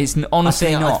not. all. It's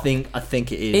honestly not. I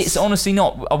think it is. It's honestly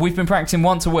not. We've been practicing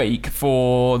once a week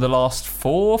for the last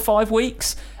 4 or 5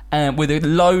 weeks, and with a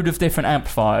load of different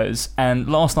amplifiers. And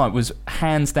last night was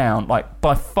hands down, like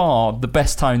by far the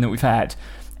best tone that we've had.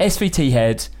 SVT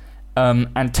head. And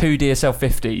 2 DSL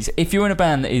 50s. If you're in a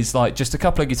band that is like just a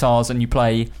couple of guitars and you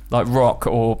play like rock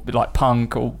or like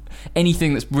punk or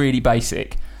anything that's really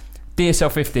basic, DSL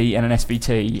 50 and an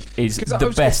SVT is 'Cause I the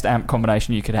was best amp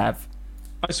combination you could have.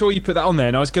 I saw you put that on there,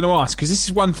 and I was going to ask because this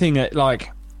is one thing that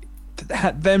like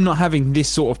them not having this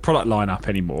sort of product lineup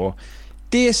anymore.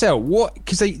 DSL, what?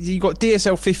 Because you got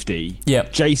DSL 50,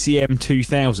 Yep. JCM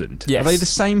 2000. Yes. Are they the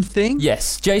same thing?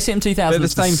 Yes, JCM 2000 They're the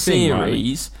is the same thing, right?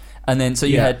 series, and then so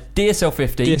you Yeah. had DSL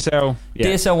 50, DSL, yeah.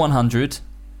 DSL 100,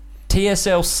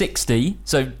 TSL 60,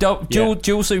 so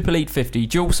dual Super Lead 50,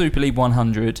 dual Super Lead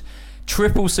 100,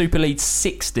 triple Super Lead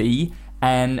 60,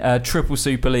 and triple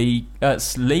Super Lead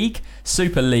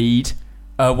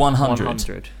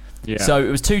 100. Yeah. So it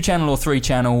was 2-channel or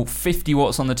 3-channel, 50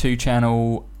 watts on the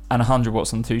 2-channel and 100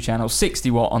 watts on the 2-channel,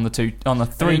 60 watt on the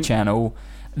 3-channel.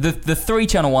 The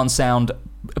 3-channel ones sound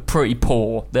pretty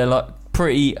poor. They're like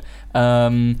pretty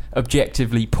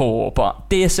objectively poor, but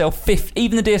DSL 50,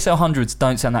 even the DSL 100s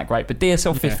don't sound that great, but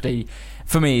DSL 50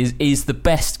 for me is the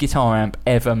best guitar amp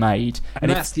ever made.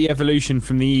 And that's the evolution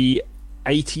from the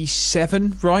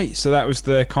 87, right? So that was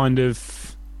the kind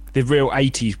of the real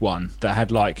 80s one that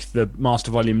had like the master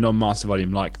volume, non-master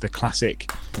volume, like the classic.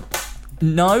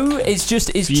 No, it's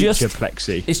just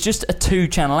Plexi. It's just a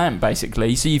 2-channel amp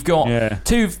basically. So you've got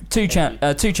two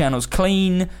channels,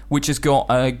 clean, which has got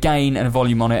a gain and a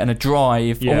volume on it, and a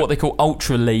drive, or what they call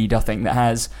ultra lead, I think, that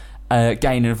has a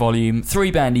gain and a volume,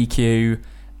 3-band EQ,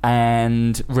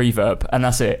 and reverb, and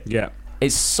that's it. Yeah,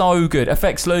 it's so good.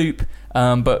 Effects loop,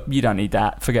 but you don't need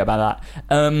that. Forget about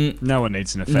that. No one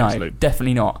needs an effects loop.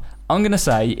 Definitely not. I'm gonna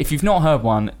say, if you've not heard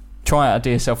one, try out a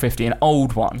DSL 50, an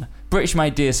old one. British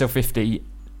made DSL 50,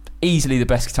 easily the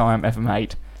best guitar amp ever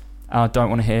made. I don't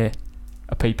want to hear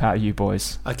a peep out of you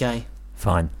boys. Okay.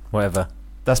 Fine, whatever.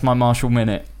 That's my Marshall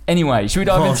minute. Anyway, should we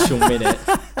dive Marshall minute.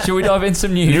 Should we dive in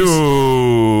some news?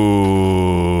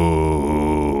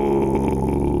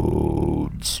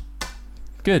 Nudes.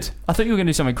 Good. I thought you were going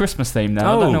to do something Christmas themed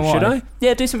now. Oh, I don't know why. should I?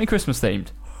 Yeah, do something Christmas themed.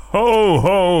 Ho,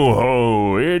 ho,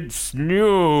 ho, it's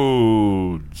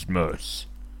Nudesmas.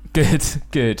 Good.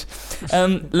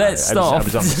 Let's start off. I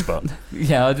was on the spot.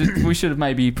 Yeah, we should have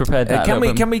maybe prepared that.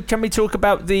 Can we talk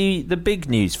about the big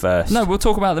news first? No, we'll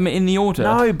talk about them in the order.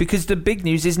 No, because the big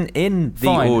news isn't in the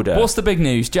Fine. order. What's the big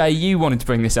news? Jay, you wanted to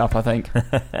bring this up, I think.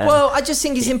 Well, I just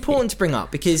think it's important to bring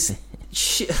up because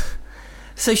so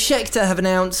Schecter have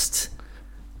announced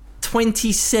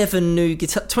 28 new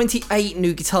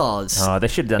guitars. Oh, they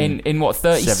should have done in what,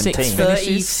 36 17. finishes?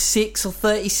 36 or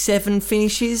 37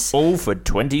 finishes. All for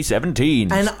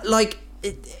 2017. And like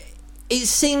it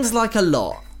seems like a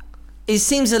lot. It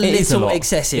seems a little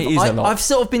excessive. It is a lot. I've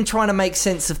sort of been trying to make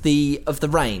sense of the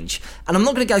range, and I'm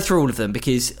not going to go through all of them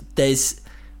because there's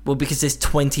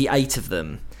 28 of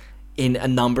them in a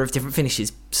number of different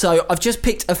finishes. So I've just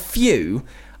picked a few,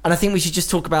 and I think we should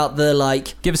just talk about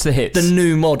give us the hits, the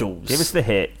new models. Give us the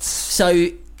hits. So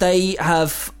they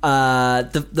have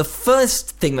the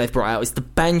first thing they've brought out is the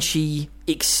Banshee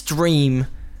Extreme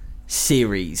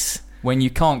series. When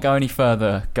you can't go any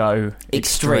further, go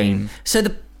extreme. So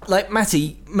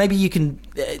Matty, maybe you can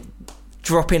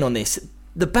drop in on this.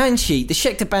 The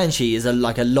Schecter Banshee is a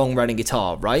long running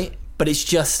guitar, right? But it's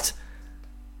just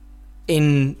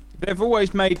in. They've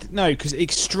always made because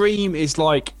extreme is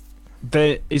like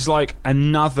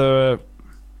another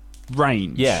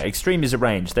range. Yeah, Extreme is a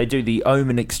range. They do the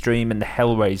Omen Extreme and the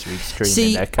Hellraiser Extreme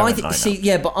in their current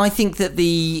lineup. But I think that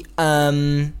the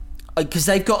because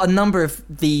they've got a number of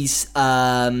these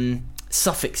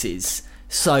suffixes.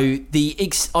 So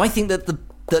I think that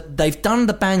that they've done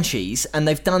the Banshees and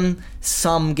they've done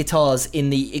some guitars in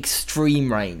the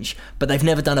Extreme range, but they've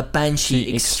never done a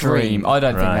Banshee Extreme. I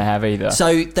don't think they have either.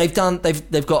 So they've got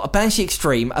a Banshee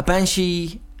Extreme, a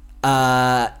Banshee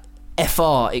FR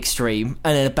Extreme,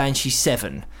 and then a Banshee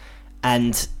 7,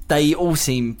 and they all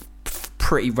seem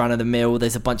pretty run of the mill.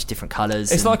 There's a bunch of different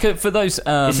colours. It's like for those.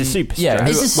 It's a super. Yeah,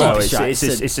 it's a super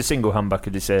strat. It's a single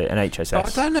humbucker. It's an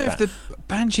HSS. I don't know if the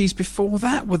Banshees before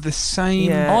that were the same.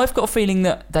 Yeah. I've got a feeling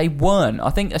that they weren't. I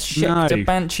think a Schecter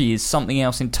Banshee is something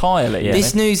else entirely. Yeah.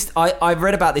 This news, I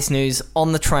read about this news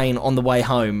on the train on the way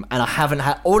home, and I haven't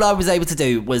had. All I was able to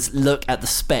do was look at the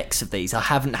specs of these. I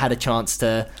haven't had a chance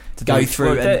to go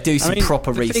through and do some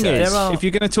proper research. If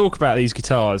you're going to talk about these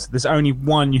guitars, there's only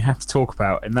one you have to talk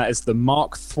about, and that is the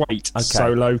Mark Thwaite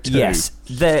Solo 2. Yes,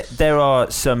 there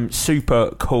are some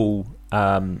super cool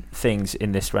things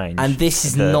in this range, and this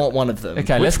is not one of them.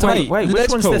 Okay, Wait, which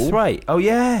one's the Thwaite? Oh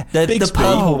yeah, the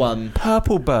purple one,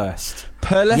 Purple Burst,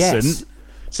 pearlescent. Yes.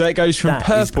 So it goes from That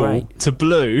is purple great. to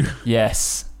blue.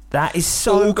 Yes, that is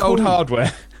so all gold cool.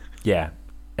 hardware. Yeah,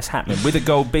 it's happening with a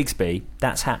gold Bigsby.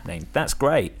 That's happening. That's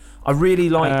great. I really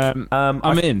like.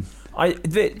 I'm in.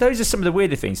 Those are some of the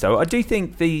weirder things, though. I do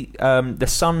think the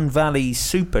Sun Valley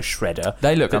Super Shredder.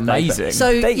 they look amazing.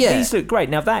 These look great.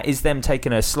 Now that is them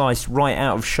taking a slice right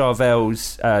out of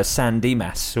Charvel's San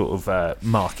Dimas sort of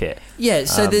market. Yeah,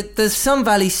 so the Sun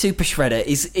Valley Super Shredder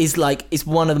is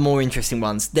one of the more interesting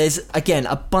ones. There's again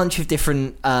a bunch of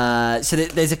different.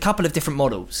 There's a couple of different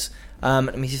models.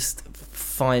 Let me just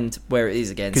find where it is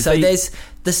again. So there's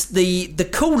the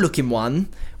cool looking one,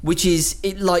 which is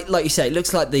it like you say, it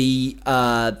looks like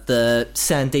the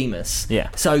San Dimas. Yeah.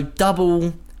 So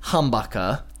double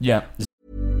humbucker. Yeah.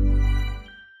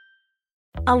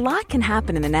 A lot can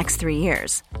happen in the next 3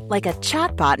 years. Like a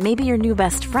chatbot may be your new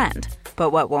best friend. But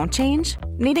what won't change?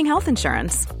 Needing health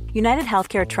insurance. United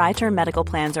Healthcare Tri-Term Medical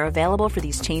Plans are available for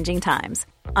these changing times.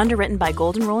 Underwritten by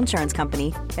Golden Rule Insurance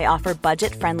Company, they offer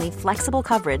budget-friendly, flexible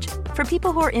coverage for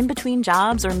people who are in between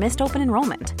jobs or missed open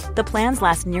enrollment. The plans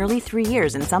last nearly 3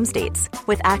 years in some states,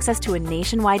 with access to a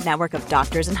nationwide network of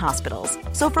doctors and hospitals.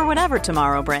 So for whatever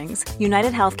tomorrow brings,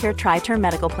 United Healthcare Tri-Term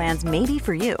Medical Plans may be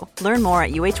for you. Learn more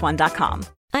at uh1.com.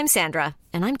 I'm Sandra,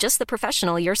 and I'm just the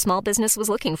professional your small business was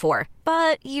looking for.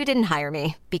 But you didn't hire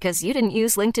me because you didn't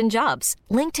use LinkedIn Jobs.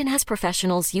 LinkedIn has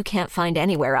professionals you can't find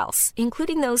anywhere else,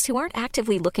 including those who aren't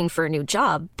actively looking for a new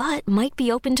job, but might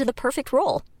be open to the perfect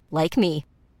role, like me.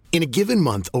 In a given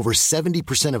month, over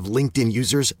 70% of LinkedIn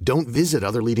users don't visit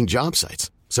other leading job sites.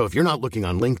 So if you're not looking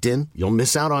on LinkedIn, you'll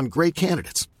miss out on great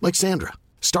candidates like Sandra.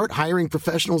 Start hiring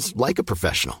professionals like a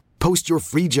professional. Post your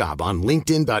free job on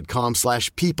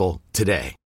linkedin.com/people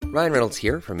today. Ryan Reynolds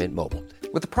here from Mint Mobile.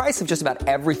 With the price of just about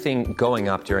everything going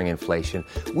up during inflation,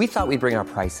 we thought we'd bring our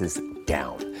prices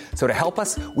down. So to help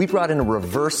us, we brought in a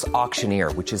reverse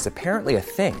auctioneer, which is apparently a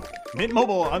thing. Mint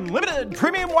Mobile Unlimited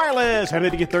Premium Wireless. How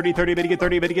to get 30, 30, bit to get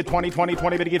 30, bit to get 20, 20,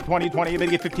 20, bit to get 20, 20, bit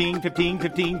to get 15, 15,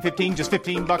 15, 15, just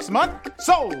 $15 a month?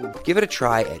 Sold! Give it a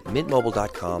try at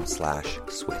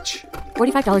mintmobile.com/switch.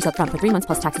 $45 up front for 3 months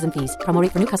plus taxes and fees. Promo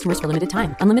rate for new customers for limited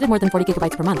time. Unlimited more than 40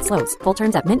 gigabytes per month. Slows full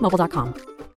terms at mintmobile.com.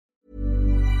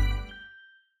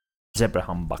 Zebra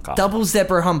humbucker. Double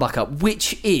zebra humbucker,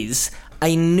 which is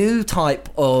a new type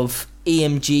of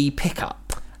EMG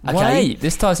pickup. Okay? Wait,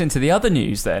 this ties into the other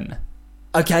news then.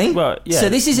 Okay. Well, yeah. So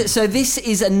this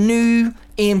is a new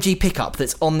EMG pickup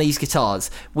that's on these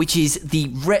guitars, which is the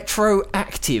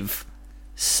retroactive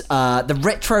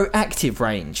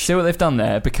range. See what they've done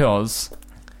there? Because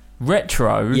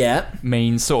retro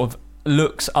means sort of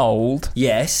looks old.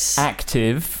 Yes.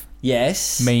 Active.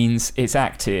 Yes. Means it's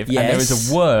active. Yes. And there is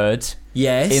a word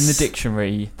in the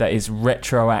dictionary that is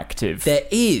retroactive. There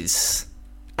is.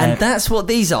 And that's what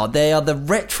these are. They are the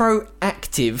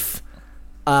retroactive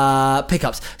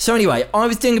pickups. So anyway, I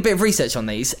was doing a bit of research on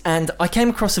these, and I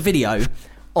came across a video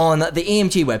on the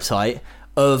EMG website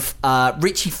of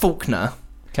Richie Faulkner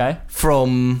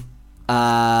from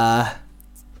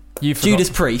Judas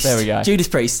Priest. There we go. Judas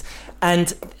Priest.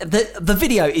 And the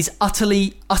video is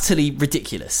utterly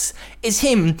ridiculous. It's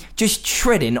him just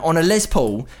shredding on a Les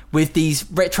Paul with these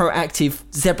retroactive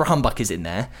zebra humbuckers in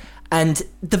there. And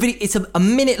the video, it's a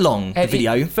minute long, the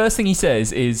video. The first thing he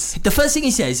says is,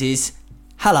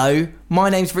 hello,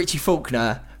 my name's Richie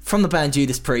Faulkner from the band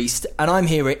Judas Priest, and I'm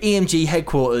here at EMG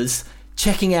headquarters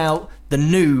checking out the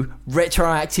new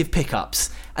retroactive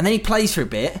pickups. And then he plays for a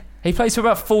bit. He plays for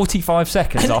about 45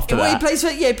 seconds after that. He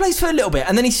plays for a little bit,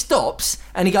 and then he stops,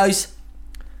 and he goes,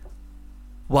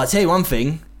 well, I'll tell you one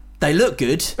thing, they look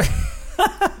good.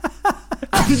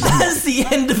 And that's the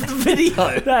end of the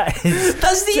video.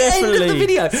 That's the end of the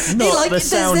video. There's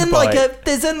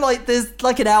an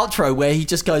outro where he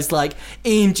just goes like,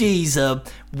 EMGs are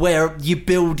where you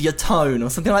build your tone or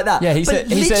something like that. Yeah, he says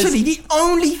the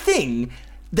only thing.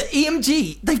 The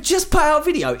EMG, they've just put out a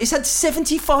video. It's had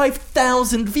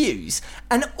 75,000 views,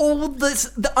 and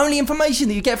the only information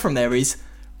that you get from there is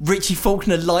Richie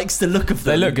Faulkner likes the look of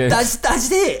them. They look good.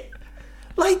 That's it.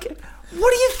 Like,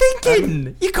 what are you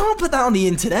thinking? You can't put that on the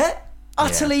internet.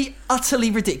 Utterly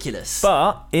ridiculous.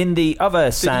 But in the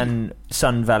other Sun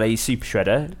Valley Super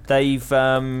Shredder, they've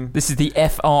this is the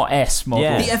FRS model.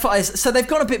 Yeah. The FRS. So they've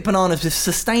gone a bit bananas with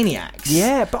Sustainiacs.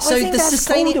 Yeah, but so I think that's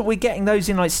cool that we're getting those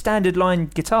in like standard line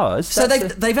guitars. So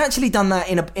they've actually done that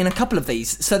in a couple of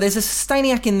these. So there's a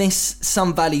Sustainiac in this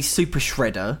Sun Valley Super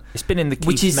Shredder. It's been in the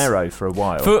Keith Merrow for a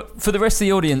while. For the rest of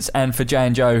the audience and for Jay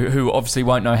and Joe, who obviously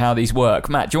won't know how these work,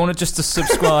 Matt, do you want to just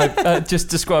describe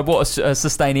what a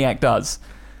Sustainiac does?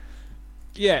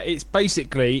 Yeah, it's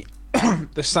basically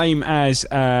the same as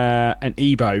an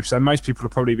EBow. So most people will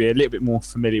probably be a little bit more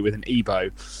familiar with an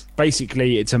EBow.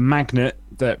 Basically, it's a magnet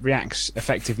that reacts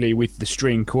effectively with the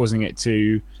string, causing it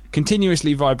to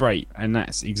continuously vibrate, and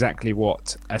that's exactly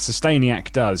what a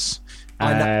Sustainiac does.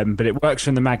 But it works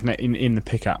from the magnet in the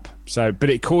pickup. But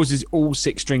it causes all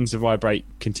 6 strings to vibrate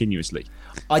continuously.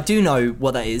 I do know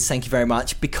what that is. Thank you very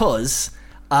much, because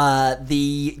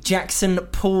the Jackson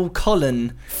Phil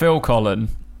Collen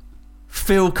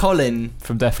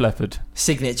from Def Leppard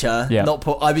signature. Yeah. Not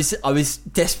Paul. I was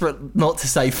desperate not to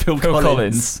say Phil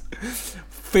Collins.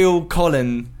 Phil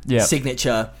Collen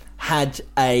signature had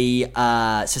a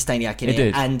Sustainiac in it. It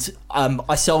did. And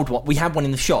I sold one. We had one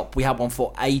in the shop. We had one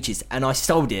for ages, and I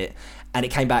sold it. And it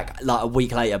came back like a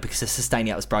week later because the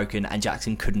Sustainiac was broken and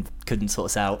Jackson couldn't sort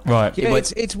us out. Right. Yeah,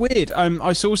 it's weird.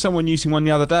 I saw someone using one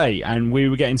the other day, and we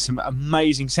were getting some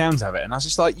amazing sounds out of it, and I was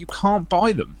just like, you can't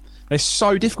buy them. They're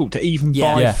so difficult to even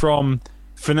buy from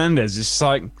Fernandez. It's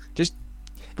like, just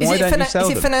why don't you sell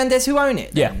them? Is it Fernandez who own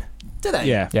it? Yeah. Then? Do they?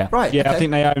 Yeah. Right. Yeah, okay. I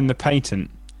think they own the patent.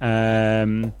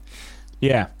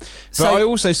 Yeah. But So- I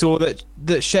also saw that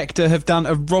Schecter have done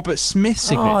a Robert Smith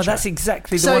signature. Oh, that's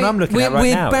exactly the one I'm looking at right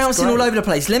we're now. It's bouncing all great. over the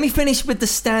place. Let me finish with the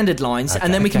standard lines,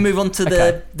 and then we can move on to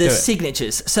Okay, the do it.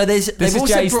 signatures. So they've This is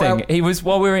also Jay's brought thing. out- He was,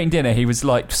 while we were eating dinner, he was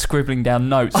like scribbling down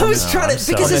notes. I was trying to,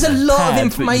 because there's a lot of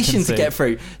information to see. get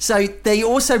through. So they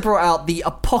also brought out the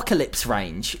Apocalypse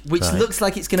range, which Right. looks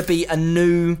like it's going to be a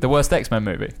new. The worst X-Men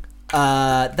movie.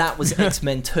 That was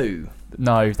X-Men 2.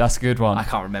 No, that's a good one. I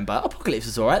can't remember. Apocalypse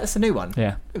was alright. That's a new one.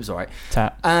 Yeah. It was alright.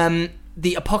 Tap.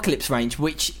 The Apocalypse range,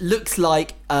 which looks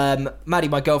like Maddie,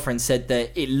 my girlfriend, said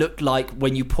that it looked like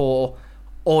when you pour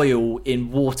oil in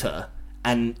water,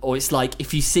 or it's like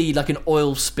if you see like an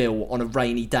oil spill on a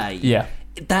rainy day. Yeah.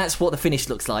 That's what the finish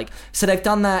looks like. So they've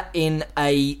done that in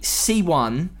a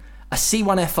C1, a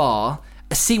C1FR,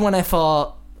 a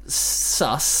C1FR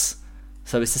Sus,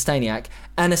 so it's Sustainiac,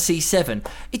 and a C7.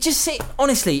 It just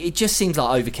honestly, it just seems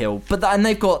like overkill. But and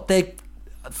they're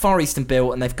Far Eastern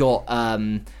built, and they've got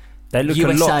They look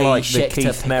USA a lot like the Schecter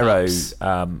Keith Merrow pickups.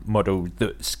 model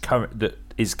that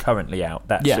is currently out.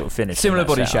 That sort of finish, Similar and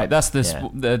that body setup. shape. That's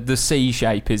the C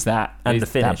shape. Is that And is the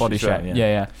finish that body as well, shape?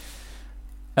 yeah.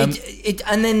 And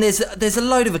then there's a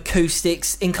load of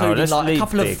acoustics, including let's like a leave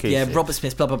couple the of acoustics. Robert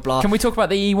Smith, blah blah blah. Can we talk about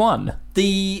the E1?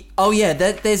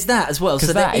 There's that as well. 'Cause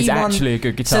So that the is E1, actually a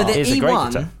good guitar. So the It is a great E1,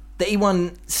 guitar. the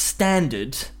E1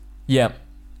 standard, Yeah.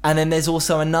 and then there's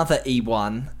also another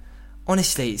E1.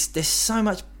 Honestly, there's so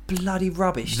much bloody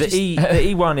rubbish. The Just-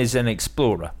 E1 is an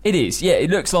Explorer. It is, yeah. It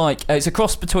looks like it's a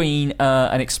cross between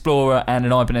an Explorer and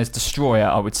an Ibanez Destroyer,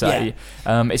 I would say.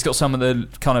 It's got some of the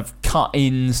kind of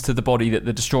cut-ins to the body that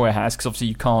the Destroyer has, because obviously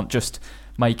you can't just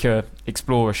make a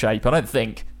Explorer shape. I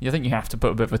think you have to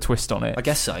put a bit of a twist on it. I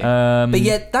guess so. But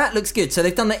yeah, that looks good. So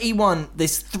they've done the E1.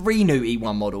 There's 3 new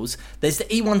E1 models. There's the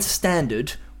E1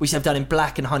 Standard, which they've done in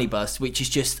black and Honeyburst, which is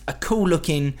just a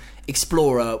cool-looking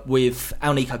Explorer with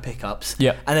Alnico pickups.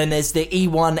 Yeah. And then there's the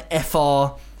E1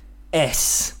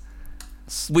 FRS,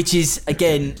 which is,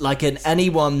 again, like an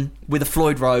E1 with a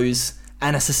Floyd Rose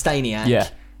and a Sustainiac. Yeah.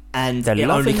 And They're it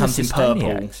only loving the comes in purple.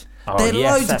 Sustainiacs. Oh, There are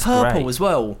yes, loads of that's purple great. as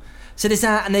well. So there's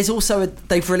that, and there's also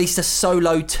they've released a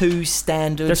Solo 2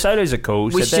 Standard. The solos are cool.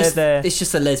 Which So they're it's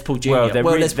just a Les Paul Jr. well, they're Les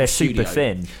Paul they're super Studio.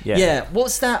 thin. Yeah. Yeah.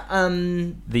 What's that?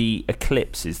 The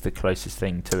Eclipse is the closest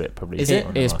thing to it, probably. Is it?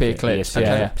 on the ESP market. Eclipse, ESP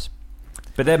yeah. Eclipse.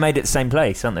 But they're made at the same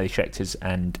place, aren't they? Schecters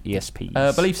and ESPs.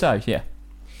 I believe so, yeah.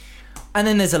 And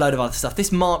then there's a load of other stuff.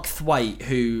 This Mark Thwaite,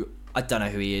 who I don't know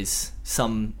who he is,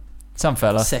 some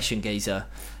fella. session geezer.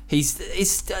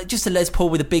 It's just a Les Paul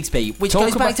with a Bigsby, which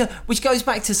Talk goes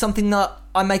back to something that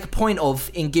I make a point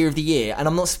of in Gear of the Year, and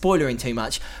I'm not spoilering too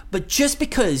much. But just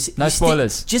because No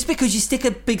spoilers. just because you stick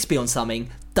a Bigsby on something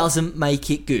doesn't make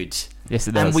it good. Yes,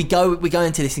 it does. And we go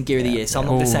into this in Gear of the Year, so I'm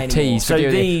not going to say anymore. tease. So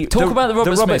Talk about the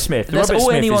Robert Smith. The That's Robert all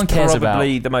Smith anyone is cares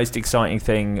probably about. the most exciting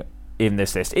thing in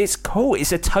this list. It's cool.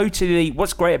 It's a totally.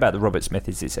 What's great about the Robert Smith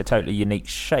is it's a totally unique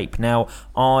shape. Now,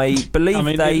 I believe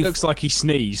it looks like he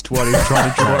sneezed while he was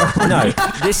trying to draw. No,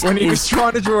 this when he is was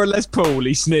trying to draw a Les Paul,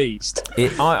 he sneezed.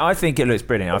 I think it looks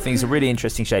brilliant. I think it's a really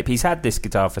interesting shape. He's had this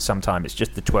guitar for some time. It's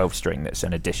just the 12 string that's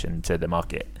an addition to the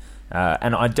market.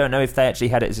 And I don't know if they actually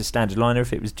had it as a standard liner,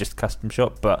 if it was just custom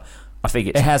shop, but I think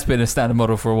It has been a standard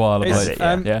model for a while.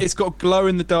 It's got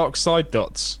glow-in-the-dark side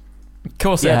dots. Of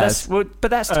course it has. But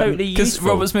that's totally Because useful.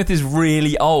 Robert Smith is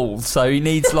really old, so he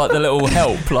needs like the little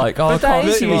help. Like, I But that can't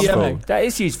is see useful. That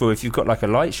is useful if you've got like a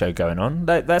light show going on.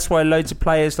 That's why loads of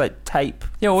players like tape,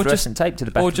 or fluorescent tape to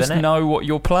the back or of just the neck. know what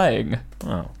you're playing.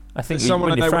 Oh, I think There's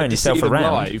someone when I you're know throwing went to yourself see them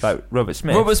around, live. like Robert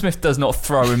Smith. Robert Smith does not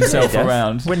throw himself He does.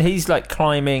 around. When he's like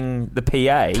climbing the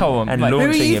PA Come on, and mate. Who are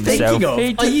launching you himself.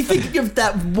 thinking of? Are you thinking of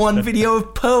that one video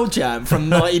of Pearl Jam from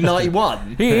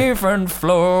 1991? Different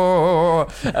floor.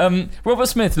 Robert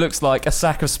Smith looks like a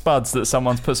sack of spuds that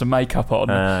someone's put some makeup on.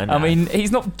 No. I mean,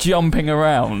 he's not jumping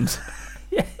around.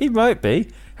 Yeah, he might be.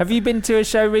 Have you been to a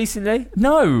show recently?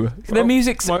 No, their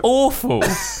music's awful.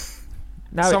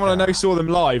 Someone I know saw them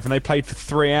live and they played for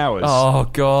 3 hours. Oh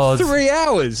God, 3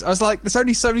 hours! I was like, there's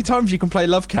only so many times you can play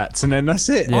Love Cats and then that's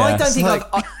it. Yeah. I don't think Like-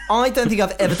 I don't think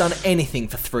I've ever done anything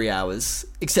for 3 hours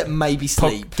except maybe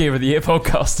sleep. Gear of the Year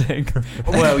podcasting.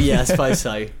 Well, yeah, I suppose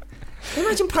so.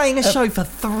 Imagine playing a show for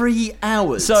 3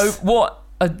 hours. So what?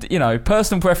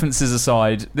 Personal preferences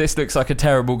aside, this looks like a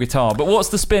terrible guitar. But what's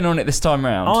the spin on it this time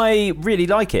round? I really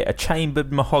like it. A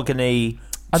chambered mahogany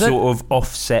sort of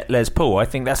offset Les Paul. I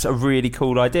think that's a really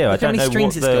cool idea. I don't know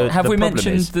what the Have we problem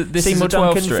mentioned is. that this Seymour is a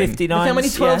 12 Duncan string? 59. Look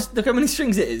how many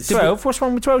strings it is. 12. What's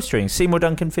wrong with 12 strings? Seymour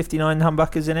Duncan 59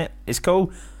 humbuckers in it. It's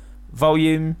cool.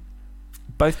 Volume.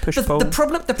 Both push-pull. The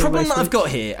problem that I've got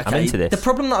here, okay, I'm into this. The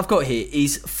problem that I've got here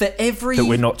is for every... That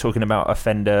we're not talking about a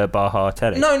Fender Baja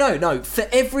Tele. No. For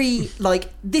every,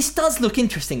 this does look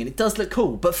interesting and it does look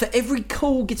cool, but for every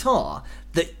cool guitar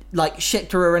that,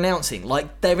 Schecter are announcing,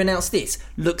 they've announced this,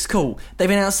 looks cool. They've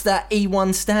announced that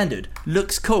E1 Standard,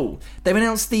 looks cool. They've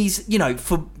announced these,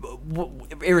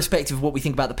 irrespective of what we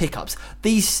think about the pickups,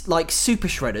 these, super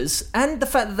shredders, and the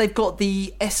fact that they've got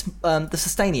the the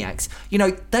Sustainiacs,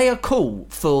 they are cool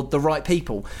for the right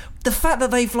people. The fact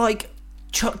that they've,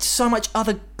 chucked so much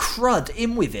other crud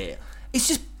in with it, it's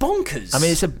just bonkers. I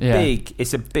mean,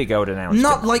 it's a big old announcement.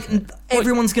 Not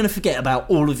everyone's going to forget about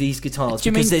all of these guitars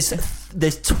because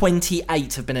there's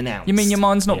 28 have been announced. You mean your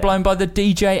mind's not blown by the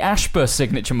DJ Ashba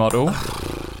signature model?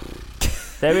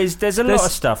 There's a lot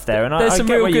of stuff there, and I get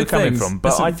where you're coming from,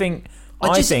 but I think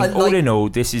all in all,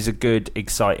 this is a good,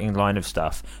 exciting line of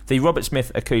stuff. The Robert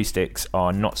Smith acoustics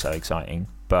are not so exciting.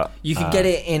 But you can get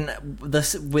it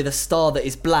with a star that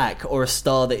is black or a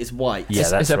star that is white.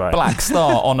 Yeah, it's a black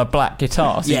star on a black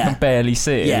guitar, so you can barely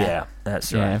see it. Yeah,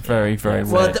 that's right. Yeah, very, very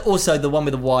weird. Well, also the one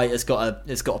with the white has got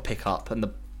a pickup, and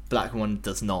the black one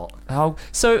does not. Oh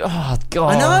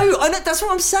god! I know. That's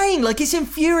what I'm saying. It's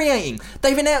infuriating.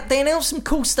 They announced some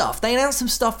cool stuff. They announced some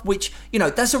stuff which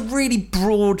that's a really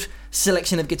broad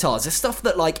selection of guitars. There's stuff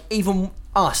that even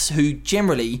us who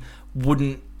generally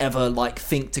wouldn't ever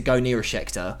think to go near a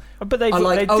Schecter, but they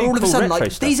all of a sudden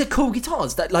stuff. These are cool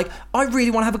guitars that I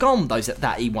really want to have a go on those at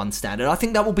that E1 Standard. I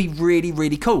think that will be really,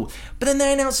 really cool. But then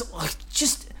they announce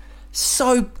just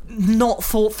so not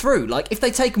thought through. If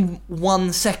they take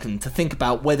 1 second to think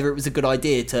about whether it was a good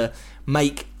idea to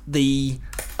make the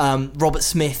Robert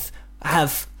Smith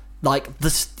have I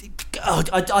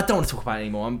don't want to talk about it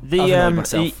anymore. I've annoyed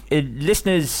myself.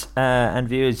 Listeners and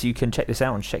viewers, you can check this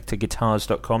out on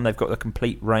schecterguitars.com. They've got the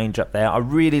complete range up there. I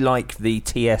really like the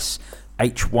TS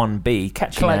H1B.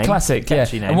 Catchy name. Classic,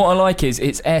 Catchy yeah. name. And what I like is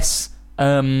it's S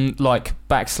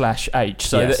 /H,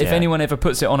 so that if anyone ever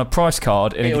puts it on a price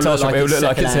card in a guitar shop, it'll look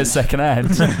like it says second hand.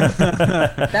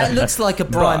 That looks like a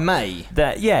Brian May.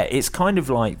 It's kind of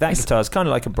like that guitar is kind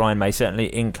of like a Brian May, certainly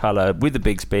in colour with the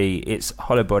Bigsby. It's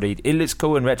hollow bodied. It looks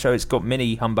cool and retro. It's got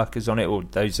mini humbuckers on it, or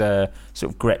those sort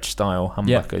of Gretsch style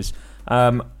humbuckers.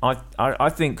 I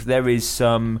think there is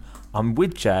some. I'm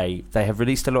with Jay. They have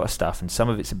released a lot of stuff, and some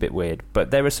of it's a bit weird,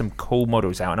 but there are some cool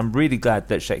models out, and I'm really glad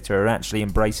that Schecter are actually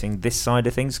embracing this side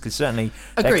of things, because certainly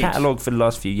their catalogue for the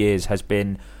last few years has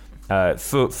been,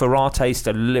 for our taste,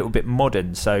 a little bit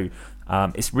modern. So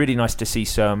it's really nice to see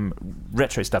some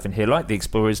retro stuff in here, like the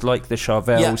Explorers, like the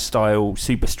Charvel style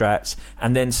Super Strats,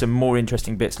 and then some more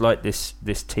interesting bits like this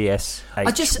TS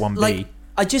H1B.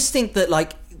 I just think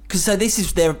that because this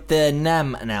is their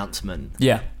NAMM announcement.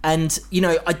 Yeah. And,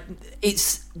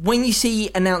 it's when you see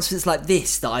announcements like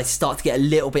this that I start to get a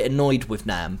little bit annoyed with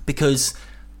NAMM, because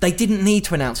they didn't need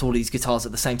to announce all these guitars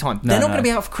at the same time. They're not going to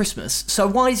be out for Christmas, so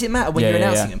why does it matter when you're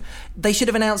announcing them? They should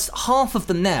have announced half of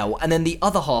them now, and then the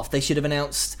other half they should have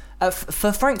announced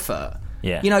for Frankfurt.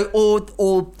 Yeah.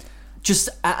 Or just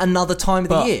at another time of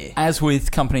the year. As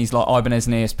with companies like Ibanez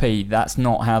and ESP, that's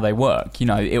not how they work.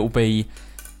 It'll be...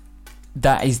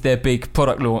 That is their big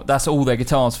product launch. That's all their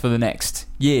guitars for the next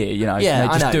year. They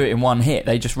just do it in one hit.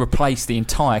 They just replace the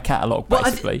entire catalogue,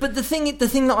 basically. But the thing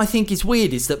that I think is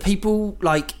weird is that people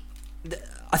I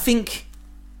think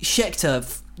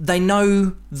Schecter, they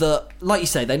know that, like you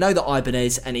say, they know that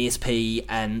Ibanez and ESP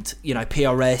and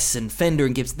PRS and Fender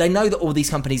and Gibson, they know that all these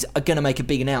companies are going to make a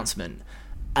big announcement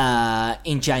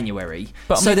in January.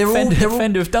 But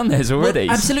Fender have done theirs already.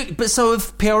 Well, absolutely, but so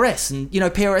have PRS, and the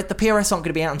PRS aren't going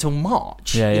to be out until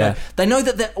March. Yeah. They know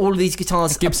that all of these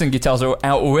guitars, Gibson guitars are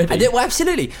out already. Well,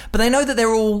 absolutely, but they know that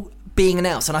they're all being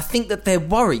announced, and I think that they're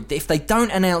worried that if they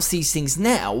don't announce these things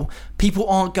now, people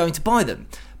aren't going to buy them.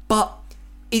 But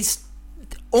it's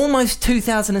almost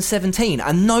 2017,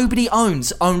 and nobody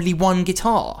owns only one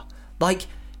guitar.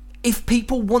 If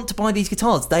people want to buy these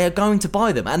guitars, they are going to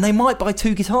buy them, and they might buy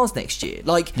 2 guitars next year.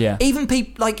 Even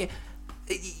people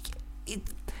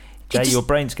Jay, your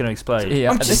brain's going to explode.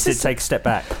 Yeah, just to take a step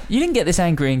back. You didn't get this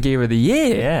Angry and Gear of the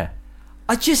Year. Yeah.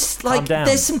 I just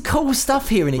there's some cool stuff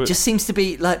here, and it just seems to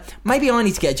be maybe I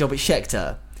need to get a job at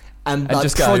Schecter, and And like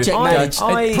just go, project manage.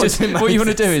 just what you want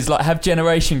to do is like have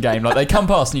generation game. Like they come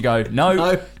past and you go,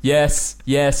 no, yes,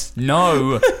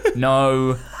 no,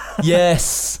 no,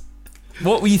 yes.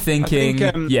 What were you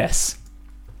thinking? Yes.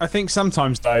 I think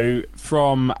sometimes though,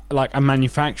 from like a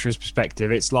manufacturer's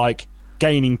perspective, it's like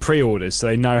gaining pre-orders so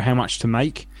they know how much to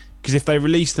make. Because if they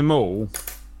release them all,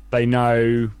 they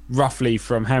know roughly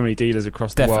from how many dealers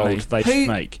across the world they should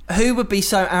make. Who would be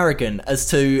so arrogant as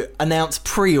to announce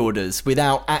pre-orders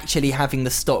without actually having the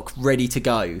stock ready to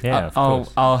go? Yeah, of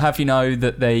course. I'll have you know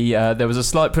that there was a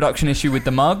slight production issue with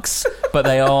the mugs, but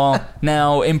they are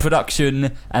now in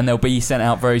production and they'll be sent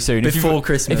out very soon. Before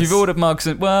Christmas. If you've ordered mugs,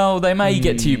 well, they may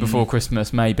get to you before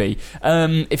Christmas, maybe.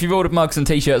 If you've ordered mugs and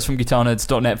t-shirts from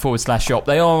guitarnerds.net/shop,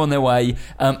 they are on their way.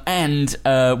 And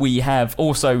we have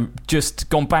also just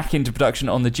gone back into production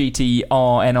on the GTR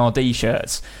NRD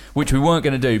shirts, which we weren't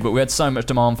going to do, but we had so much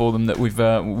demand for them that we've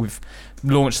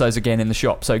launched those again in the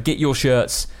shop. So get your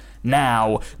shirts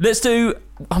now. Let's do.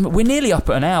 We're nearly up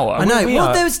at an hour. I know.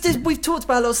 We've talked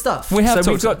about a lot of stuff.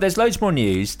 There's loads more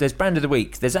news. There's brand of the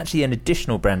week. There's actually an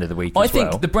additional brand of the week. I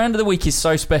think the brand of the week is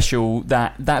so special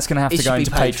that's going to have to go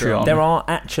into Patreon. There are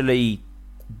actually.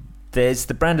 There's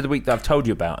the brand of the week that I've told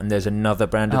you about, and there's another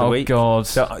brand of the week. Oh,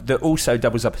 God. That also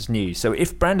doubles up as news. So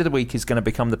if brand of the week is going to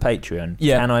become the Patreon,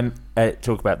 can I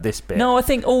talk about this bit? No, I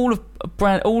think all of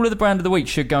the brand of the week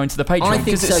should go into the Patreon. I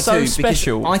think it's so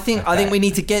special. I think we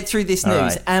need to get through this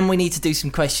news and we need to do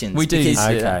some questions. We do.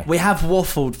 We have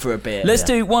waffled for a bit. Let's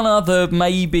do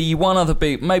maybe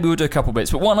we'll do a couple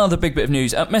bits, but one other big bit of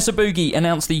news. Mesa Boogie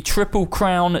announced the Triple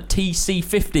Crown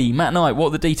TC50. Matt Knight, what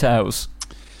are the details?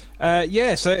 So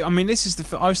I mean,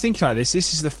 I was thinking about this.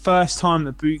 This is the first time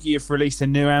that Boogie have released a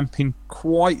new amp in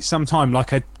quite some time,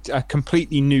 like a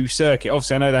completely new circuit.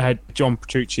 Obviously, I know they had John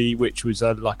Petrucci, which was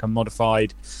like a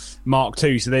modified Mark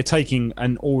II, so they're taking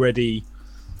an already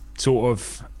sort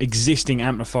of existing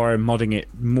amplifier and modding it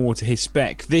more to his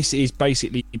spec. This is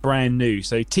basically brand new.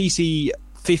 So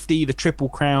TC50, the Triple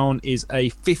Crown, is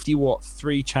a 50-watt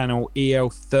 3-channel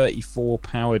EL34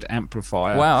 powered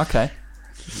amplifier. Wow, okay.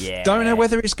 Yeah. Don't know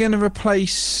whether it's going to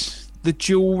replace the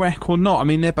dual rec or not. I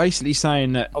mean, they're basically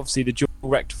saying that obviously the dual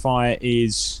rectifier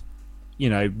is,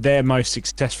 their most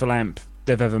successful amp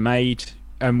they've ever made.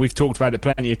 And we've talked about it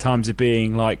plenty of times of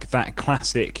being like that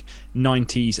classic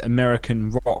 90s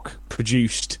American rock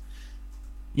produced,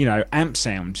 amp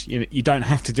sound. You don't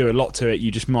have to do a lot to it.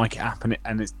 You just mic it up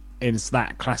and it's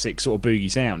that classic sort of Boogie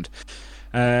sound.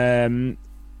 And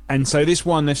so this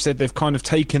one, they've said they've kind of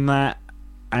taken that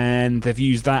and they've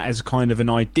used that as kind of an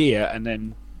idea and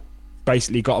then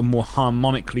basically got a more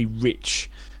harmonically rich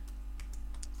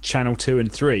channel 2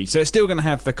 and 3. So it's still going to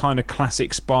have the kind of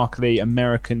classic sparkly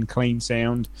American clean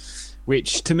sound,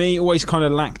 which to me always kind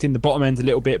of lacked in the bottom end a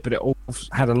little bit, but it also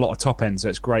had a lot of top end, so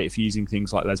it's great if you're using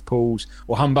things like Les Pauls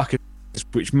or humbuckers,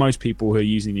 which most people who are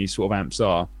using these sort of amps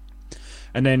are.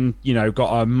 And then,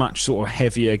 got a much sort of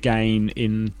heavier gain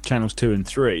in channels 2 and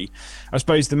 3. I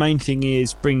suppose the main thing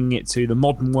is bringing it to the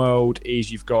modern world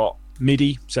is you've got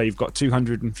MIDI, so you've got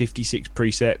 256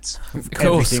 presets. Of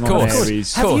course.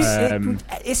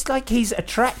 It's like he's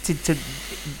attracted to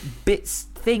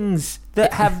things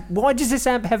that have. Why does this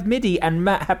amp have MIDI and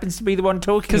Matt happens to be the one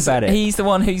talking about it? He's the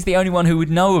only one who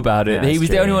would know about it. He was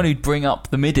the only one who'd bring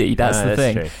up the MIDI. That's the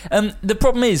thing. The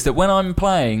problem is that when I'm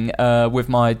playing with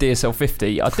my DSL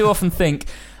 50, I do often think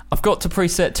I've got to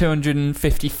preset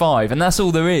 255, and that's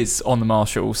all there is on the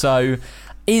Marshall. So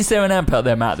is there an amp out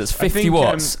there, Matt, that's 50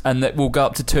 watts and that will go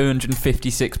up to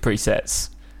 256 presets?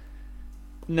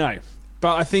 No,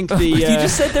 but I think you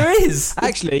just said there is.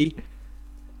 Actually.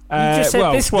 You just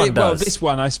said this one does. Well, this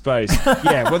one, I suppose.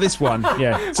 Yeah, well, this one,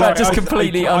 yeah. Sorry, that just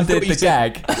completely undid the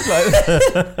gag.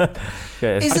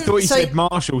 I thought you said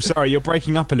Marshall. Sorry, you're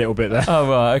breaking up a little bit there. Oh,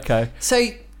 right, okay. So,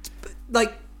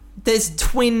 there's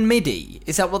twin MIDI.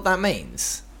 Is that what that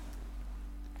means?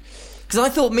 Because I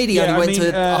thought MIDI only went to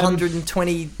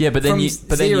 120. Yeah, but then you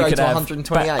could have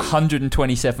 128.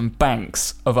 127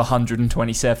 banks of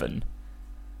 127.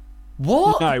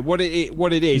 What? No, what it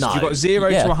is, you've got 0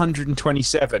 to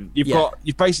 127.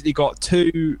 You've basically got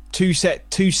two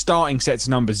starting sets of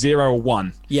numbers, 0 or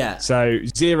 1. Yeah. So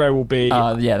 0 will be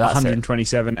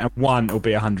 127 and 1 will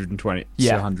be 120. Yeah.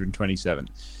 So 127.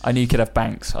 I knew you could have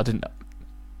banks. I didn't.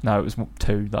 No, it was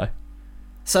 2 though.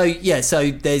 So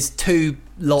there's 2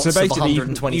 lots of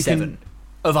 127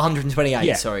 of 128.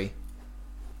 Yeah. Sorry.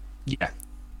 Yeah,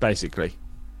 basically.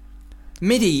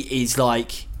 MIDI is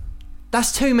like.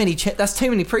 That's too many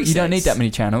presets. You don't need that many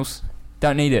channels.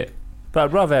 Don't need it. But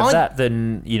I'd rather have that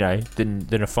than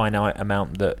a finite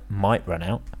amount that might run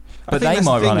out. But I think they that's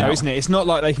might the thing, run though, out. isn't it? It's not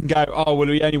like they can go, oh, well,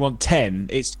 we only want 10.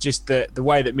 It's just that the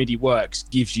way that MIDI works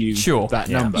gives you that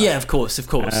number. Yeah, of course.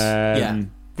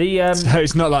 Yeah. So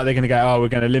it's not like they're going to go, oh, we're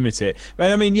going to limit it.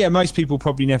 But I mean, yeah, most people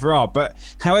probably never are. But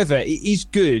however, it is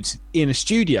good in a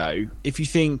studio if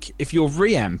you're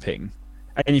reamping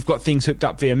and you've got things hooked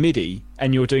up via MIDI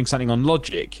and you're doing something on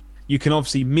Logic, you can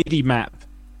obviously MIDI map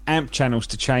amp channels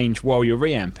to change while you're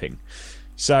reamping.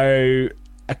 So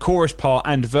a chorus part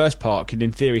and a verse part can,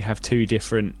 in theory, have two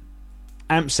different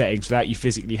amp settings without you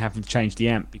physically having to change the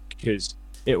amp, because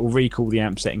it will recall the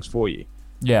amp settings for you.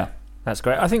 Yeah. That's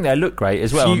great. I think they look great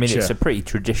as well. I mean, Future. it's a pretty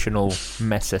traditional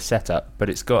Mesa setup,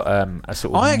 but it's got a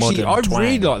sort of I modern twang.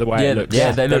 really like the way it looks.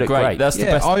 Yeah, they look great. That's the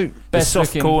the best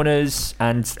soft looking corners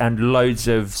and loads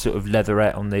of sort of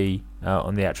leatherette on the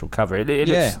actual cover. It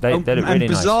looks, they look and really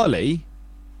nice.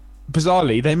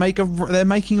 Bizarrely, they're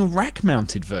making a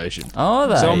rack-mounted version. Are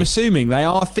they? So I'm assuming they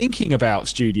are thinking about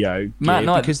studio Matt gear,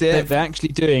 Knight, because they're actually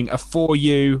doing a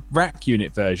 4U rack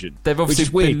unit version. They've obviously which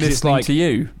is weird, been 'cause it's listening like, to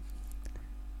you.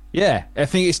 Yeah, I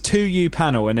think it's 2U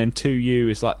panel, and then 2U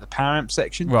is like the power amp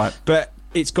section. Right. But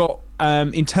it's got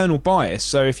internal bias,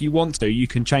 so if you want to, you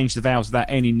can change the valves without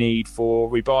any need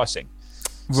for rebiasing.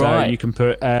 So Right. you can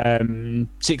put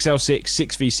 6L6,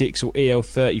 6V6, or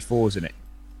EL34s in it.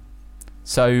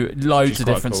 So loads of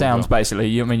quite different cool, sounds, as basically.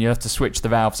 You have to switch the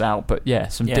valves out, but yeah,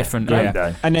 some different.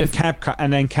 and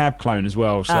then cab clone as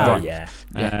well. So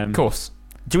of course.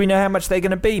 Do we know how much they're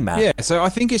going to be, Matt? Yeah, so I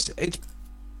think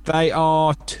they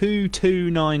are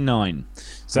 2299.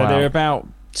 So Wow. they're about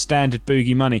standard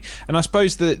Boogie money. And I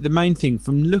suppose the main thing,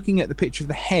 from looking at the picture of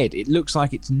the head, it looks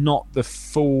like it's not the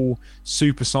full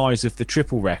super size of the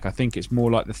triple rec. I think it's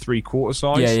more like the 3/4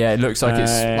 size. Yeah, it looks like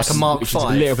it's like a Mark which V. is a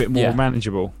little bit more Yeah.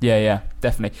 manageable. Yeah,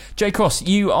 definitely. Jay Cross,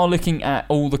 you are looking at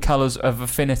all the colours of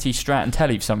Affinity Strat and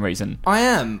Telly for some reason. I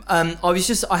am. I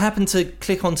happened to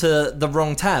click onto the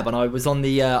wrong tab, and I was on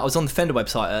the Fender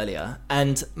website earlier.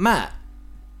 And Matt,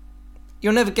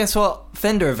 you'll never guess what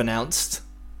Fender have announced.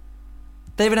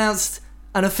 They've announced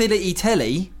an Affinity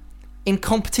Telly in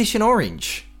Competition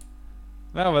Orange.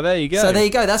 Oh, well, there you go. So there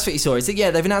you go. That's what you saw.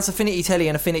 They've announced Affinity Telly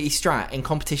and Affinity Strat in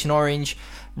Competition Orange,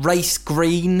 Race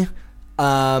Green,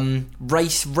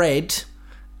 Race Red,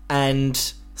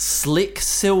 and Slick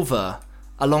Silver,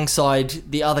 alongside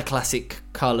the other classic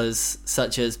colours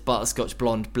such as Butterscotch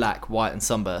Blonde, Black, White, and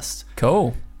Sunburst.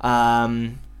 Cool. A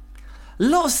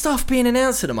lot of stuff being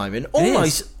announced at the moment.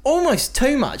 Almost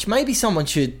too much. Maybe someone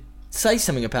should say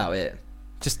something about it.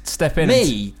 Just step in.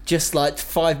 Me, just like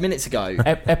 5 minutes ago.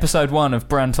 Episode 1 of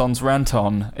Branton's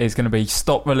Ranton is going to be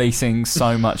stop releasing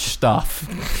so much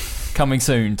stuff. Coming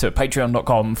soon to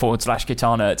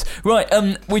patreon.com/guitar nerds.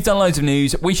 Right, we've done loads of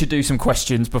news. We should do some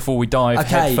questions before we dive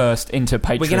head first into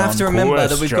Patreon. We're going to have to remember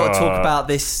that we've got to talk about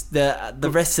this, the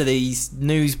rest of these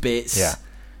news bits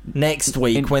next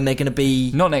week, when they're going to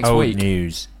be... Not next week.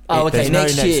 News. Oh, okay, There's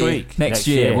next year. Next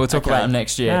year. We'll talk about them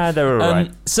next year. Yeah, they're all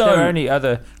right. So there were only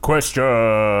other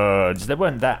questions. There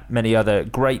weren't that many other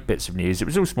great bits of news. It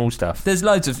was all small stuff. There's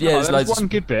loads of... there's one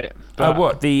good bit.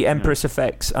 What? The Empress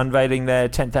Effects unveiling their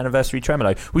 10th anniversary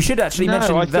tremolo. We should actually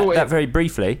mention that very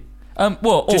briefly.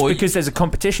 Just because there's a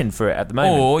competition for it at the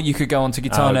moment. Or you could go onto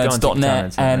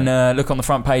guitarnerds.net and look on the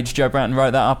front page. Joe Branton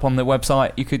wrote that up on the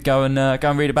website. You could go and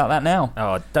read about that now.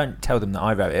 Oh, don't tell them that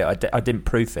I wrote it. I didn't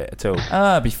proof it at all.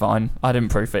 It'd be fine. I didn't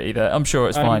proof it either. I'm sure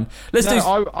it's fine.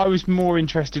 I was more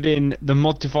interested in the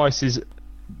Mod Devices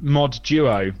Mod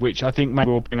Duo, which I think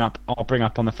maybe I'll bring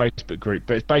up on the Facebook group.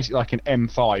 But it's basically like an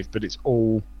M5, but it's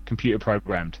all computer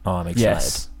programmed. Oh, I'm excited.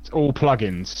 Yes. All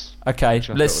plugins. Okay,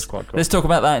 let's talk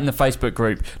about that in the Facebook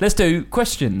group. Let's do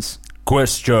questions.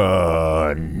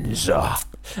 Questions.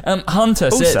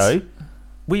 Hunter says... Also,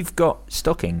 we've got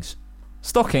stockings.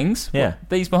 Stockings? Yeah. What,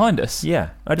 these behind us? Yeah.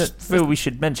 I just feel we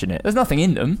should mention it. There's nothing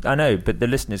in them. I know, but the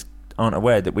listeners aren't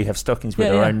aware that we have stockings with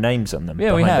our own names on them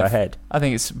behind our head. I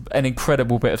think it's an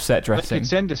incredible bit of set They dressing. could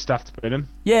send us stuff to put in them.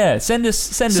 Yeah, send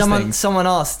us things. Someone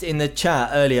asked in the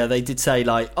chat earlier, they did say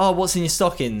like, oh, what's in your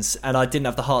stockings? And I didn't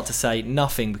have the heart to say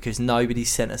nothing because nobody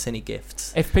sent us any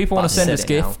gifts. If people want to send us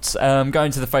gifts, go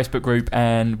into the Facebook group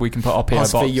and we can put our PO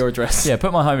box. Ask for your address. Yeah,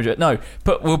 put my home address. No,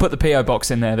 we'll put the PO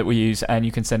box in there that we use, and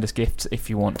you can send us gifts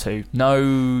if you want to. No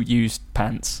used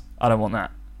pants. I don't want that.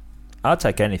 I'll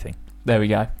take anything. There we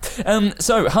go.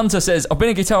 So Hunter says, I've been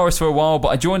a guitarist for a while, but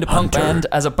I joined a punk band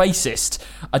as a bassist.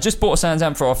 I just bought a Sans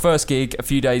amp for our first gig a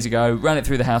few days ago, ran it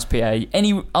through the house PA.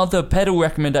 Any other pedal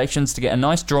recommendations to get a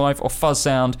nice drive or fuzz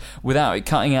sound without it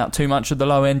cutting out too much of the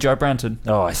low end, Joe Branton?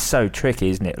 Oh, it's so tricky,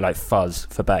 isn't it? Like fuzz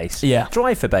for bass. Yeah.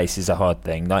 Drive for bass is a hard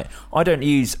thing. Like, I don't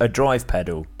use a drive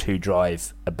pedal to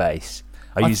drive a bass.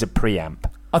 I use a preamp.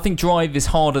 I think drive is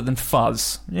harder than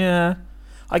fuzz. Yeah,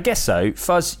 I guess so.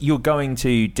 Fuzz, you're going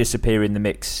to disappear in the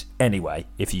mix anyway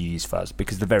if you use fuzz,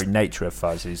 because the very nature of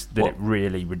fuzz is that it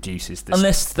really reduces the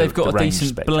unless they've got a range decent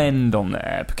spectrum. blend on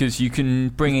there, because you can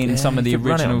bring in some of the you could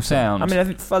run it original on sound. I mean, I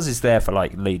think fuzz is there for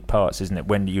like lead parts, isn't it?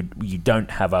 When you don't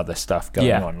have other stuff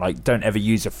going on. Like, don't ever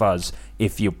use a fuzz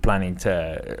if you're planning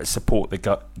to support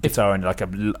the guitar in like a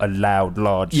loud,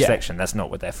 large section. That's not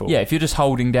what they're for. Yeah, if you're just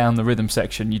holding down the rhythm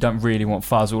section, you don't really want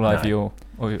fuzz all over your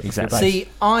exactly. See,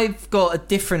 I've got a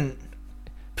different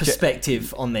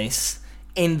perspective on this.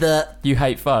 In that you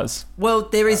hate fuzz. Well,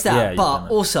 there is that, but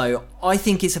also I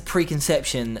think it's a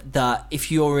preconception that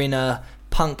if you're in a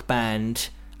punk band,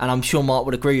 and I'm sure Mark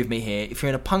would agree with me here, if you're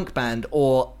in a punk band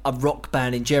or a rock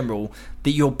band in general,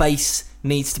 that your bass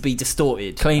needs to be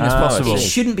distorted. Clean as possible. It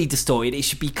shouldn't be distorted, it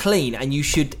should be clean, and you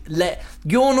should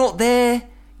you're not there,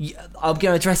 I'm going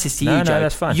to address this to you, Joe. No,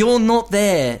 that's fine. You're not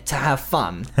there to have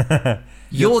fun.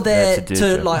 You're there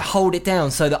to like hold it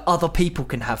down so that other people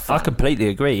can have fun. I completely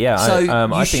agree. Yeah. So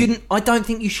you shouldn't. I don't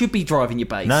think you should be driving your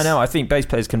bass. No. I think bass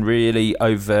players can really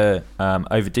overdo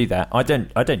that. I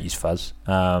don't use fuzz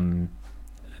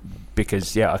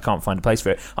because I can't find a place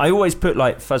for it. I always put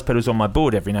like fuzz pedals on my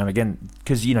board every now and again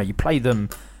because you play them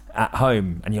at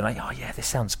home and you're like, oh yeah, this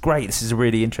sounds great, this is a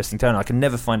really interesting tone. I can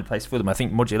never find a place for them. I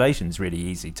think modulation is really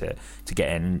easy to get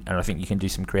in, and I think you can do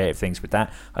some creative things with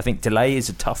that. I think delay is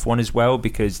a tough one as well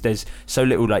because there's so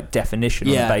little like definition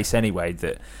on the bass anyway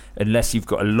that unless you've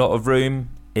got a lot of room,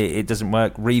 it doesn't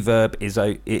work. Reverb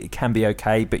it can be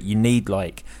okay, but you need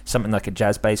like something like a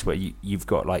jazz bass where you've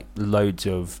got like loads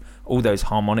of all those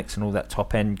harmonics and all that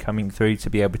top end coming through to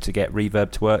be able to get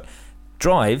reverb to work.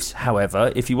 Drives,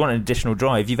 however, if you want an additional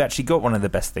drive, you've actually got one of the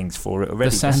best things for it already,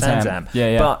 the SansAmp.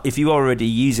 Yeah. But if you're already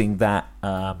using that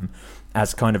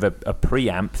as kind of a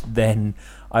preamp, then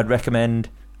I'd recommend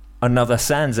another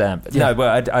SansAmp. Yeah. No,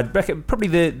 but I'd recommend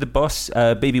probably the Boss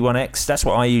BB1X. That's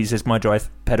what I use as my drive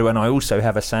pedal, and I also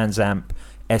have a SansAmp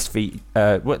SV.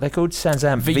 What are they called?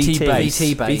 SansAmp VT bass.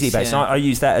 VT bass. I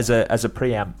use that as a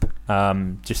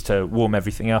preamp just to warm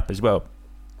everything up as well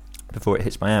before it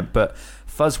hits my amp. But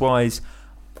fuzz-wise,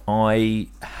 I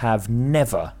have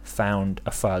never found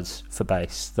a fuzz for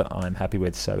bass that I'm happy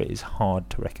with, so it is hard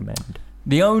to recommend.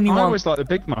 The only one I always like the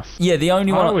Big Muff. Yeah, the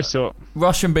only one I always thought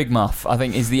Russian Big Muff, I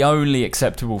think, is the only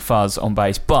acceptable fuzz on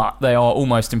bass, but they are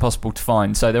almost impossible to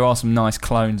find. So there are some nice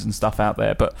clones and stuff out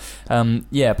there, but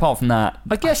apart from that,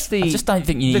 I guess I just don't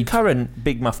think you need the current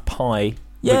Big Muff Pi.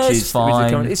 Yeah, which it's is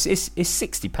fine. It's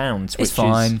 £60. It's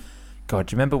fine. Is, God,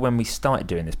 do you remember when we started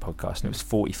doing this podcast and it was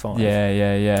 45?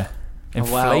 Yeah.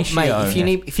 Inflation. Mate, if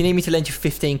you need me to lend you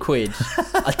 15 quid,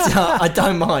 I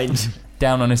don't mind.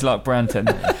 Down on his luck,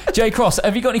 Branton. Jay Cross,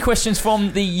 have you got any questions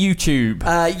from the YouTube?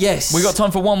 Yes. We got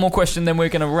time for one more question, then we're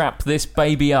going to wrap this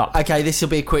baby up. Okay, this will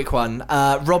be a quick one.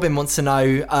 Robin wants to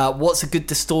know what's a good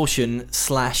distortion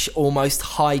 / almost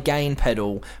high gain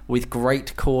pedal with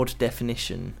great chord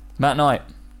definition. Matt Knight.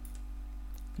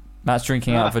 Matt's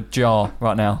drinking out of a jar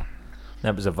right now.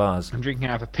 That was a vase. I'm drinking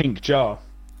out of a pink jar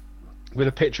with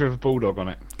a picture of a bulldog on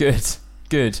it.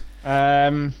 Good.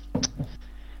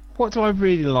 What do I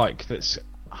really like that's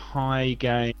high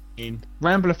gain?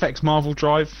 Ramble Effects Marvel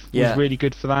Drive was really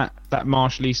good for that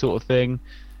Marshall-y sort of thing.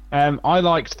 I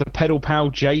liked the Pedal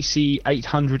Pal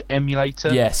JC800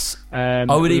 emulator. Yes. I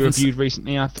would even reviewed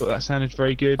recently. I thought that sounded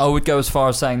very good. I would go as far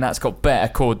as saying that's got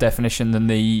better chord definition than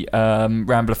the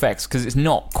Ramble Effects because it's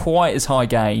not quite as high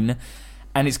gain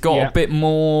and it's got a bit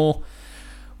more.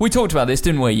 We talked about this,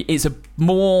 didn't we? It's a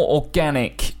more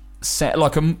organic set.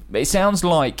 It sounds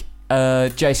like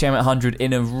JCM 800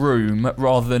 in a room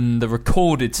rather than the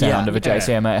recorded sound of a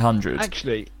JCM 800.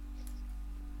 Actually,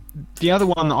 the other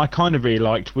one that I kind of really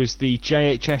liked was the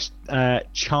JHS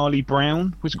Charlie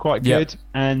Brown was quite good,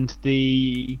 and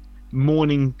the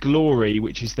Morning Glory,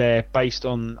 which is based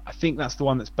on, I think that's the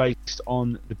one that's based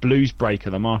on the Blues Breaker,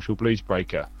 the Marshall Blues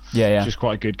Breaker. Which is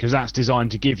quite good because that's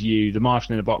designed to give you the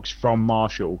Marshall in a box from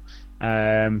Marshall.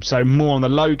 So more on the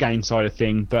low gain side of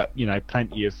thing, but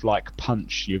plenty of like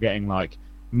punch. You're getting like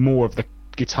more of the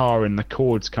guitar and the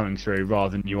chords coming through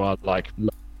rather than you are like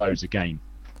loads of gain.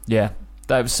 Yeah,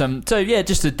 that was some. So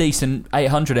just a decent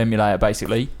 800 emulator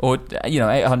basically, or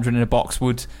 800 in a box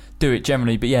would do it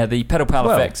generally. But the Pedal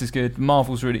Pal Effects is good.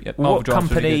 Marvel's really. What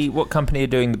company are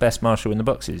doing the best Marshall in the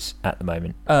boxes at the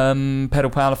moment?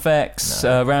 Pedal Pal Effects,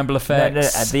 Ramble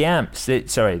Effects. No, the amps.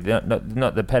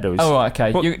 Not the pedals. Oh, right,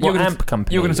 okay. What amp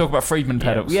company? You're going to talk about Friedman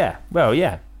pedals. Yeah. Well,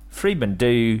 yeah. Friedman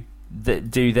do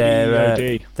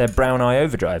their Brown Eye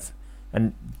Overdrive.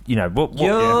 And you know what?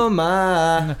 You're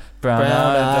my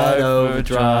brown-eyed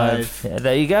overdrive. Yeah,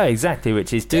 there you go. Exactly,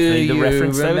 which is definitely the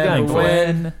reference they were going for.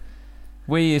 When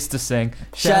we used to sing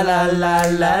sha la la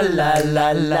la la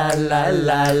la la la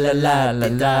la la la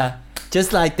la,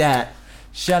 just like that.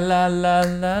 Sha la la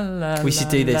la la. We should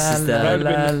do this as the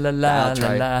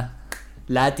outro.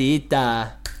 La di da.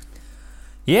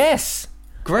 Yes,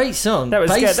 great song. That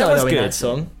was good. That was good. In that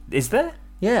song. Is there?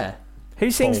 Yeah. Who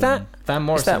sings that? Van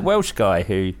Morrison. It's that Welsh guy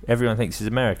who everyone thinks is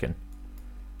American.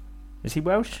 Is he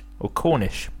Welsh or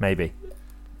Cornish? Maybe.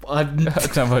 I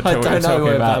don't know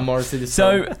where Van Morrison is.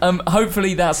 So,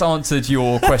 hopefully that's answered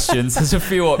your questions. There's a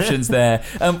few options there.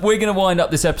 We're going to wind up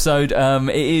this episode.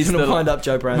 It is going to wind up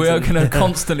Joe Branton. We are going to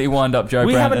constantly wind up Joe Branton.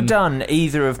 We haven't done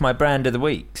either of my brand of the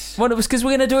weeks. Well, it was because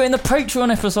we're going to do it in the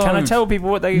Patreon episode. Can I tell people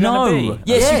what they're going to be?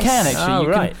 Yes, you can actually. Oh,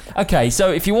 right. Okay,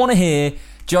 so if you want to hear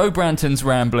Joe Branton's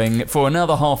rambling for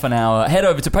another half an hour, head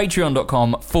over to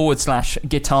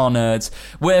patreon.com/guitar nerds,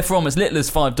 where from as little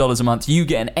as $5 a month you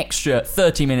get an extra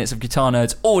 30 minutes of Guitar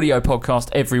Nerds audio podcast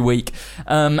every week,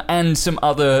 and some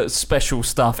other special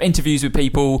stuff, interviews with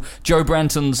people, Joe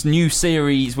Branton's new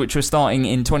series which we're starting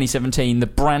in 2017, the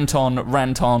Branton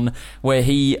Ranton, where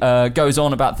he goes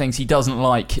on about things he doesn't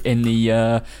like in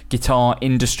the guitar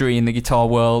industry, in the guitar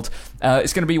world.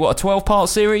 It's going to be, a 12-part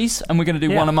series, and we're going to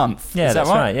do one a month. Yeah, is that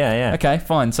right? Yeah. Okay,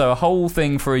 fine. So a whole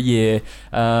thing for a year,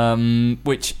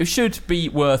 which should be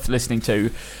worth listening to.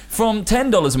 From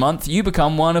 $10 a month, you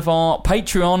become one of our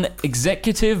Patreon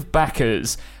executive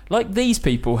backers, like these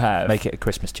people have. Make it a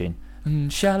Christmas tune.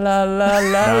 Sha la la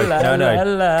la la la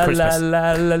la la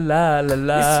la la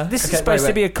la. This is supposed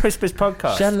to be a Christmas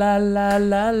podcast. Sha la la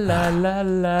la la la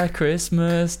la.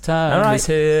 Christmas time is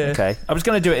here. Okay, I was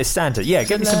going to do it as Santa. Yeah,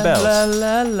 get me some bells. La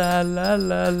la la la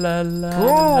la la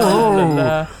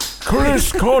la.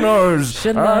 Chris Connors,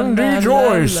 Andy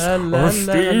Joyce,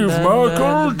 Steve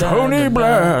Merkel, Tony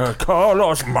Blair,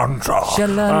 Carlos Mancha,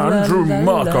 Andrew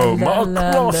Marco, Mark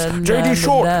Ross, JD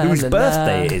Short, whose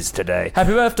birthday it is today.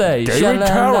 Happy birthday. David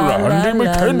Towler, Andy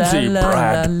McKenzie,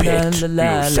 Brad Pitt, you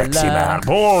sexy man,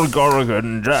 Paul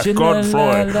Corrigan, Jack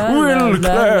Godfroy, Will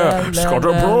Clare, Scott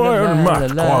O'Brien,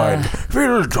 Matt Quine,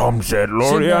 Phil Thompson,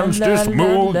 Laurie Anstis,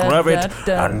 Moore Gravitt,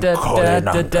 and Colin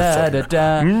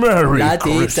Anderson. Merry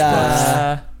Christmas.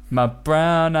 My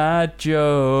brown-eyed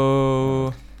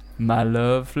Joe, my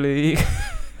lovely.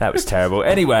 That was terrible.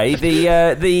 Anyway,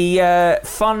 the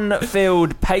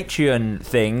fun-filled Patreon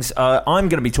things I'm going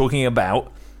to be talking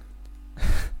about.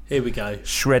 Here we go.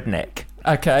 Shredneck.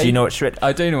 Okay. Do you know what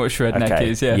I do know what Shredneck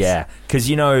is, yes. Yeah, because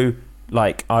I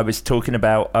was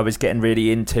getting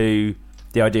really into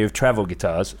the idea of travel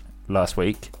guitars last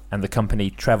week and the company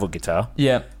Travel Guitar.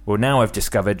 Yeah. Well, now I've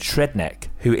discovered Shredneck,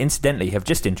 who incidentally have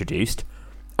just introduced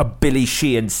a Billy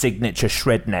Sheehan signature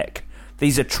Shredneck.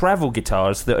 These are travel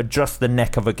guitars that adjust the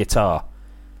neck of a guitar.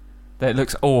 That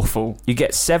looks awful. You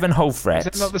get 7 whole frets.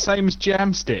 Is it not the same as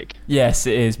Jamstick? Yes,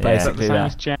 it is basically the same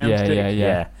as Jamstick?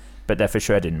 Yeah. But they're for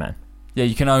shredding, man. Yeah,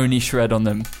 you can only shred on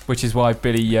them, which is why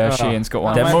Billy Sheehan's got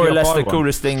one. They're more or less the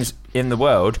coolest things in the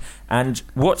world. And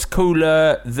what's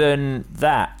cooler than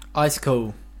that? Ice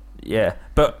cool. Yeah,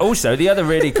 but also the other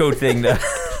really cool thing that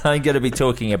I'm going to be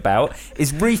talking about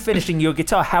is refinishing your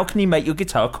guitar. How can you make your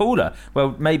guitar cooler?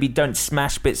 Well, maybe don't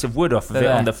smash bits of wood off of it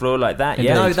on the floor like that.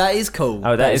 Yeah, no, that is cool.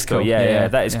 Oh, that is cool. Yeah,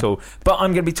 that is cool. But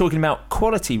I'm going to be talking about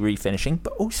quality refinishing,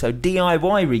 but also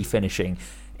DIY refinishing,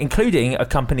 including a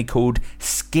company called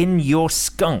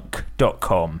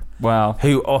SkinYourSkunk.com. Wow.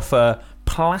 Who offer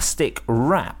plastic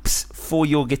wraps for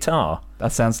your guitar.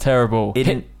 That sounds terrible.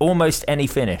 In almost any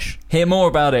finish. Hear more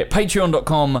about it.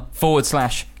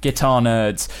 Patreon.com/guitar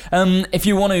nerds. If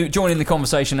you want to join in the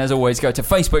conversation, as always, go to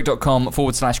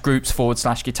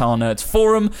Facebook.com/groups/guitar nerds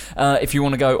forum. If you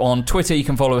want to go on Twitter, you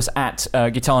can follow us at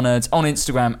Guitar Nerds, on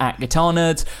Instagram at Guitar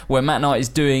Nerds, where Matt Knight is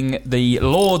doing the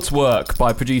Lord's work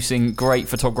by producing great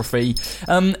photography.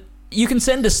 You can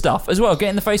send us stuff as well.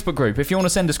 Get in the Facebook group. If you want to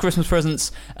send us Christmas presents,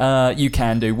 you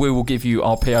can do. We will give you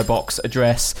our P.O. Box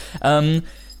address.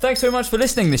 Thanks very much for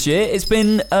listening this year. It's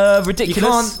been ridiculous. You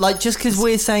can't, just because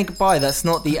we're saying goodbye, that's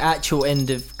not the actual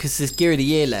end of... Because there's Gear of the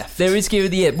Year left. There is Gear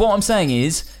of the Year. What I'm saying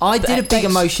is... I did a big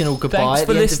emotional goodbye thanks at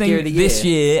for the end of Gear of the listening Year. this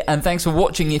year, and thanks for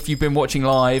watching if you've been watching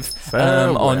live.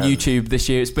 on YouTube this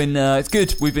year. It's been it's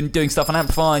good. We've been doing stuff on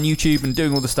Amplify and YouTube and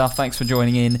doing all the stuff. Thanks for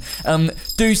joining in.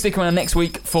 Do stick around next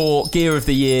week for Gear of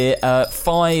the Year.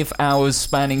 5 hours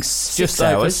spanning just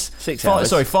over 6 hours.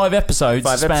 Sorry, 5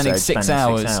 episodes spanning 6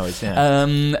 hours. 6 hours,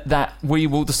 yeah. That we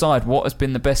will decide what has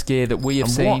been the best gear that we have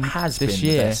seen what has this been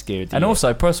year. the best gear of the and year.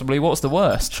 Also, possibly, what's the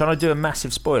worst? Shall I do a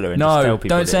massive spoiler? And No, just tell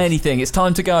people don't say anything. It's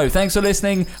time to go. Thanks for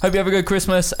listening. Hope you have a good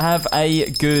Christmas. Have a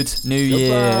good New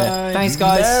Year. Thanks,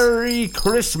 guys. Merry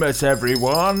Christmas,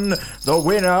 everyone. The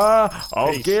winner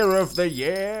of Gear of the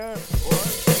Year.